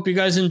you. Hope you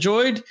guys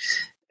enjoyed.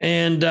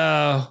 And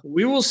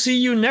we will see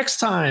you next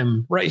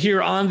time right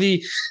here on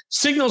the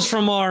Signals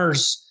from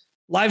Mars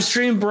live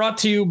stream, brought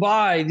to you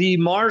by the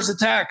Mars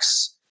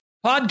Attacks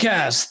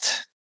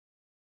podcast.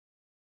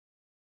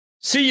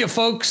 See you,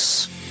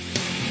 folks.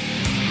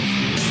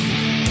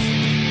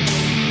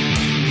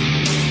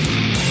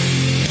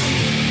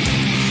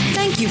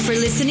 Thank you for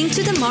listening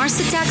to the Mars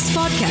Attacks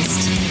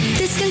podcast.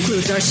 This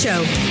concludes our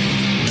show.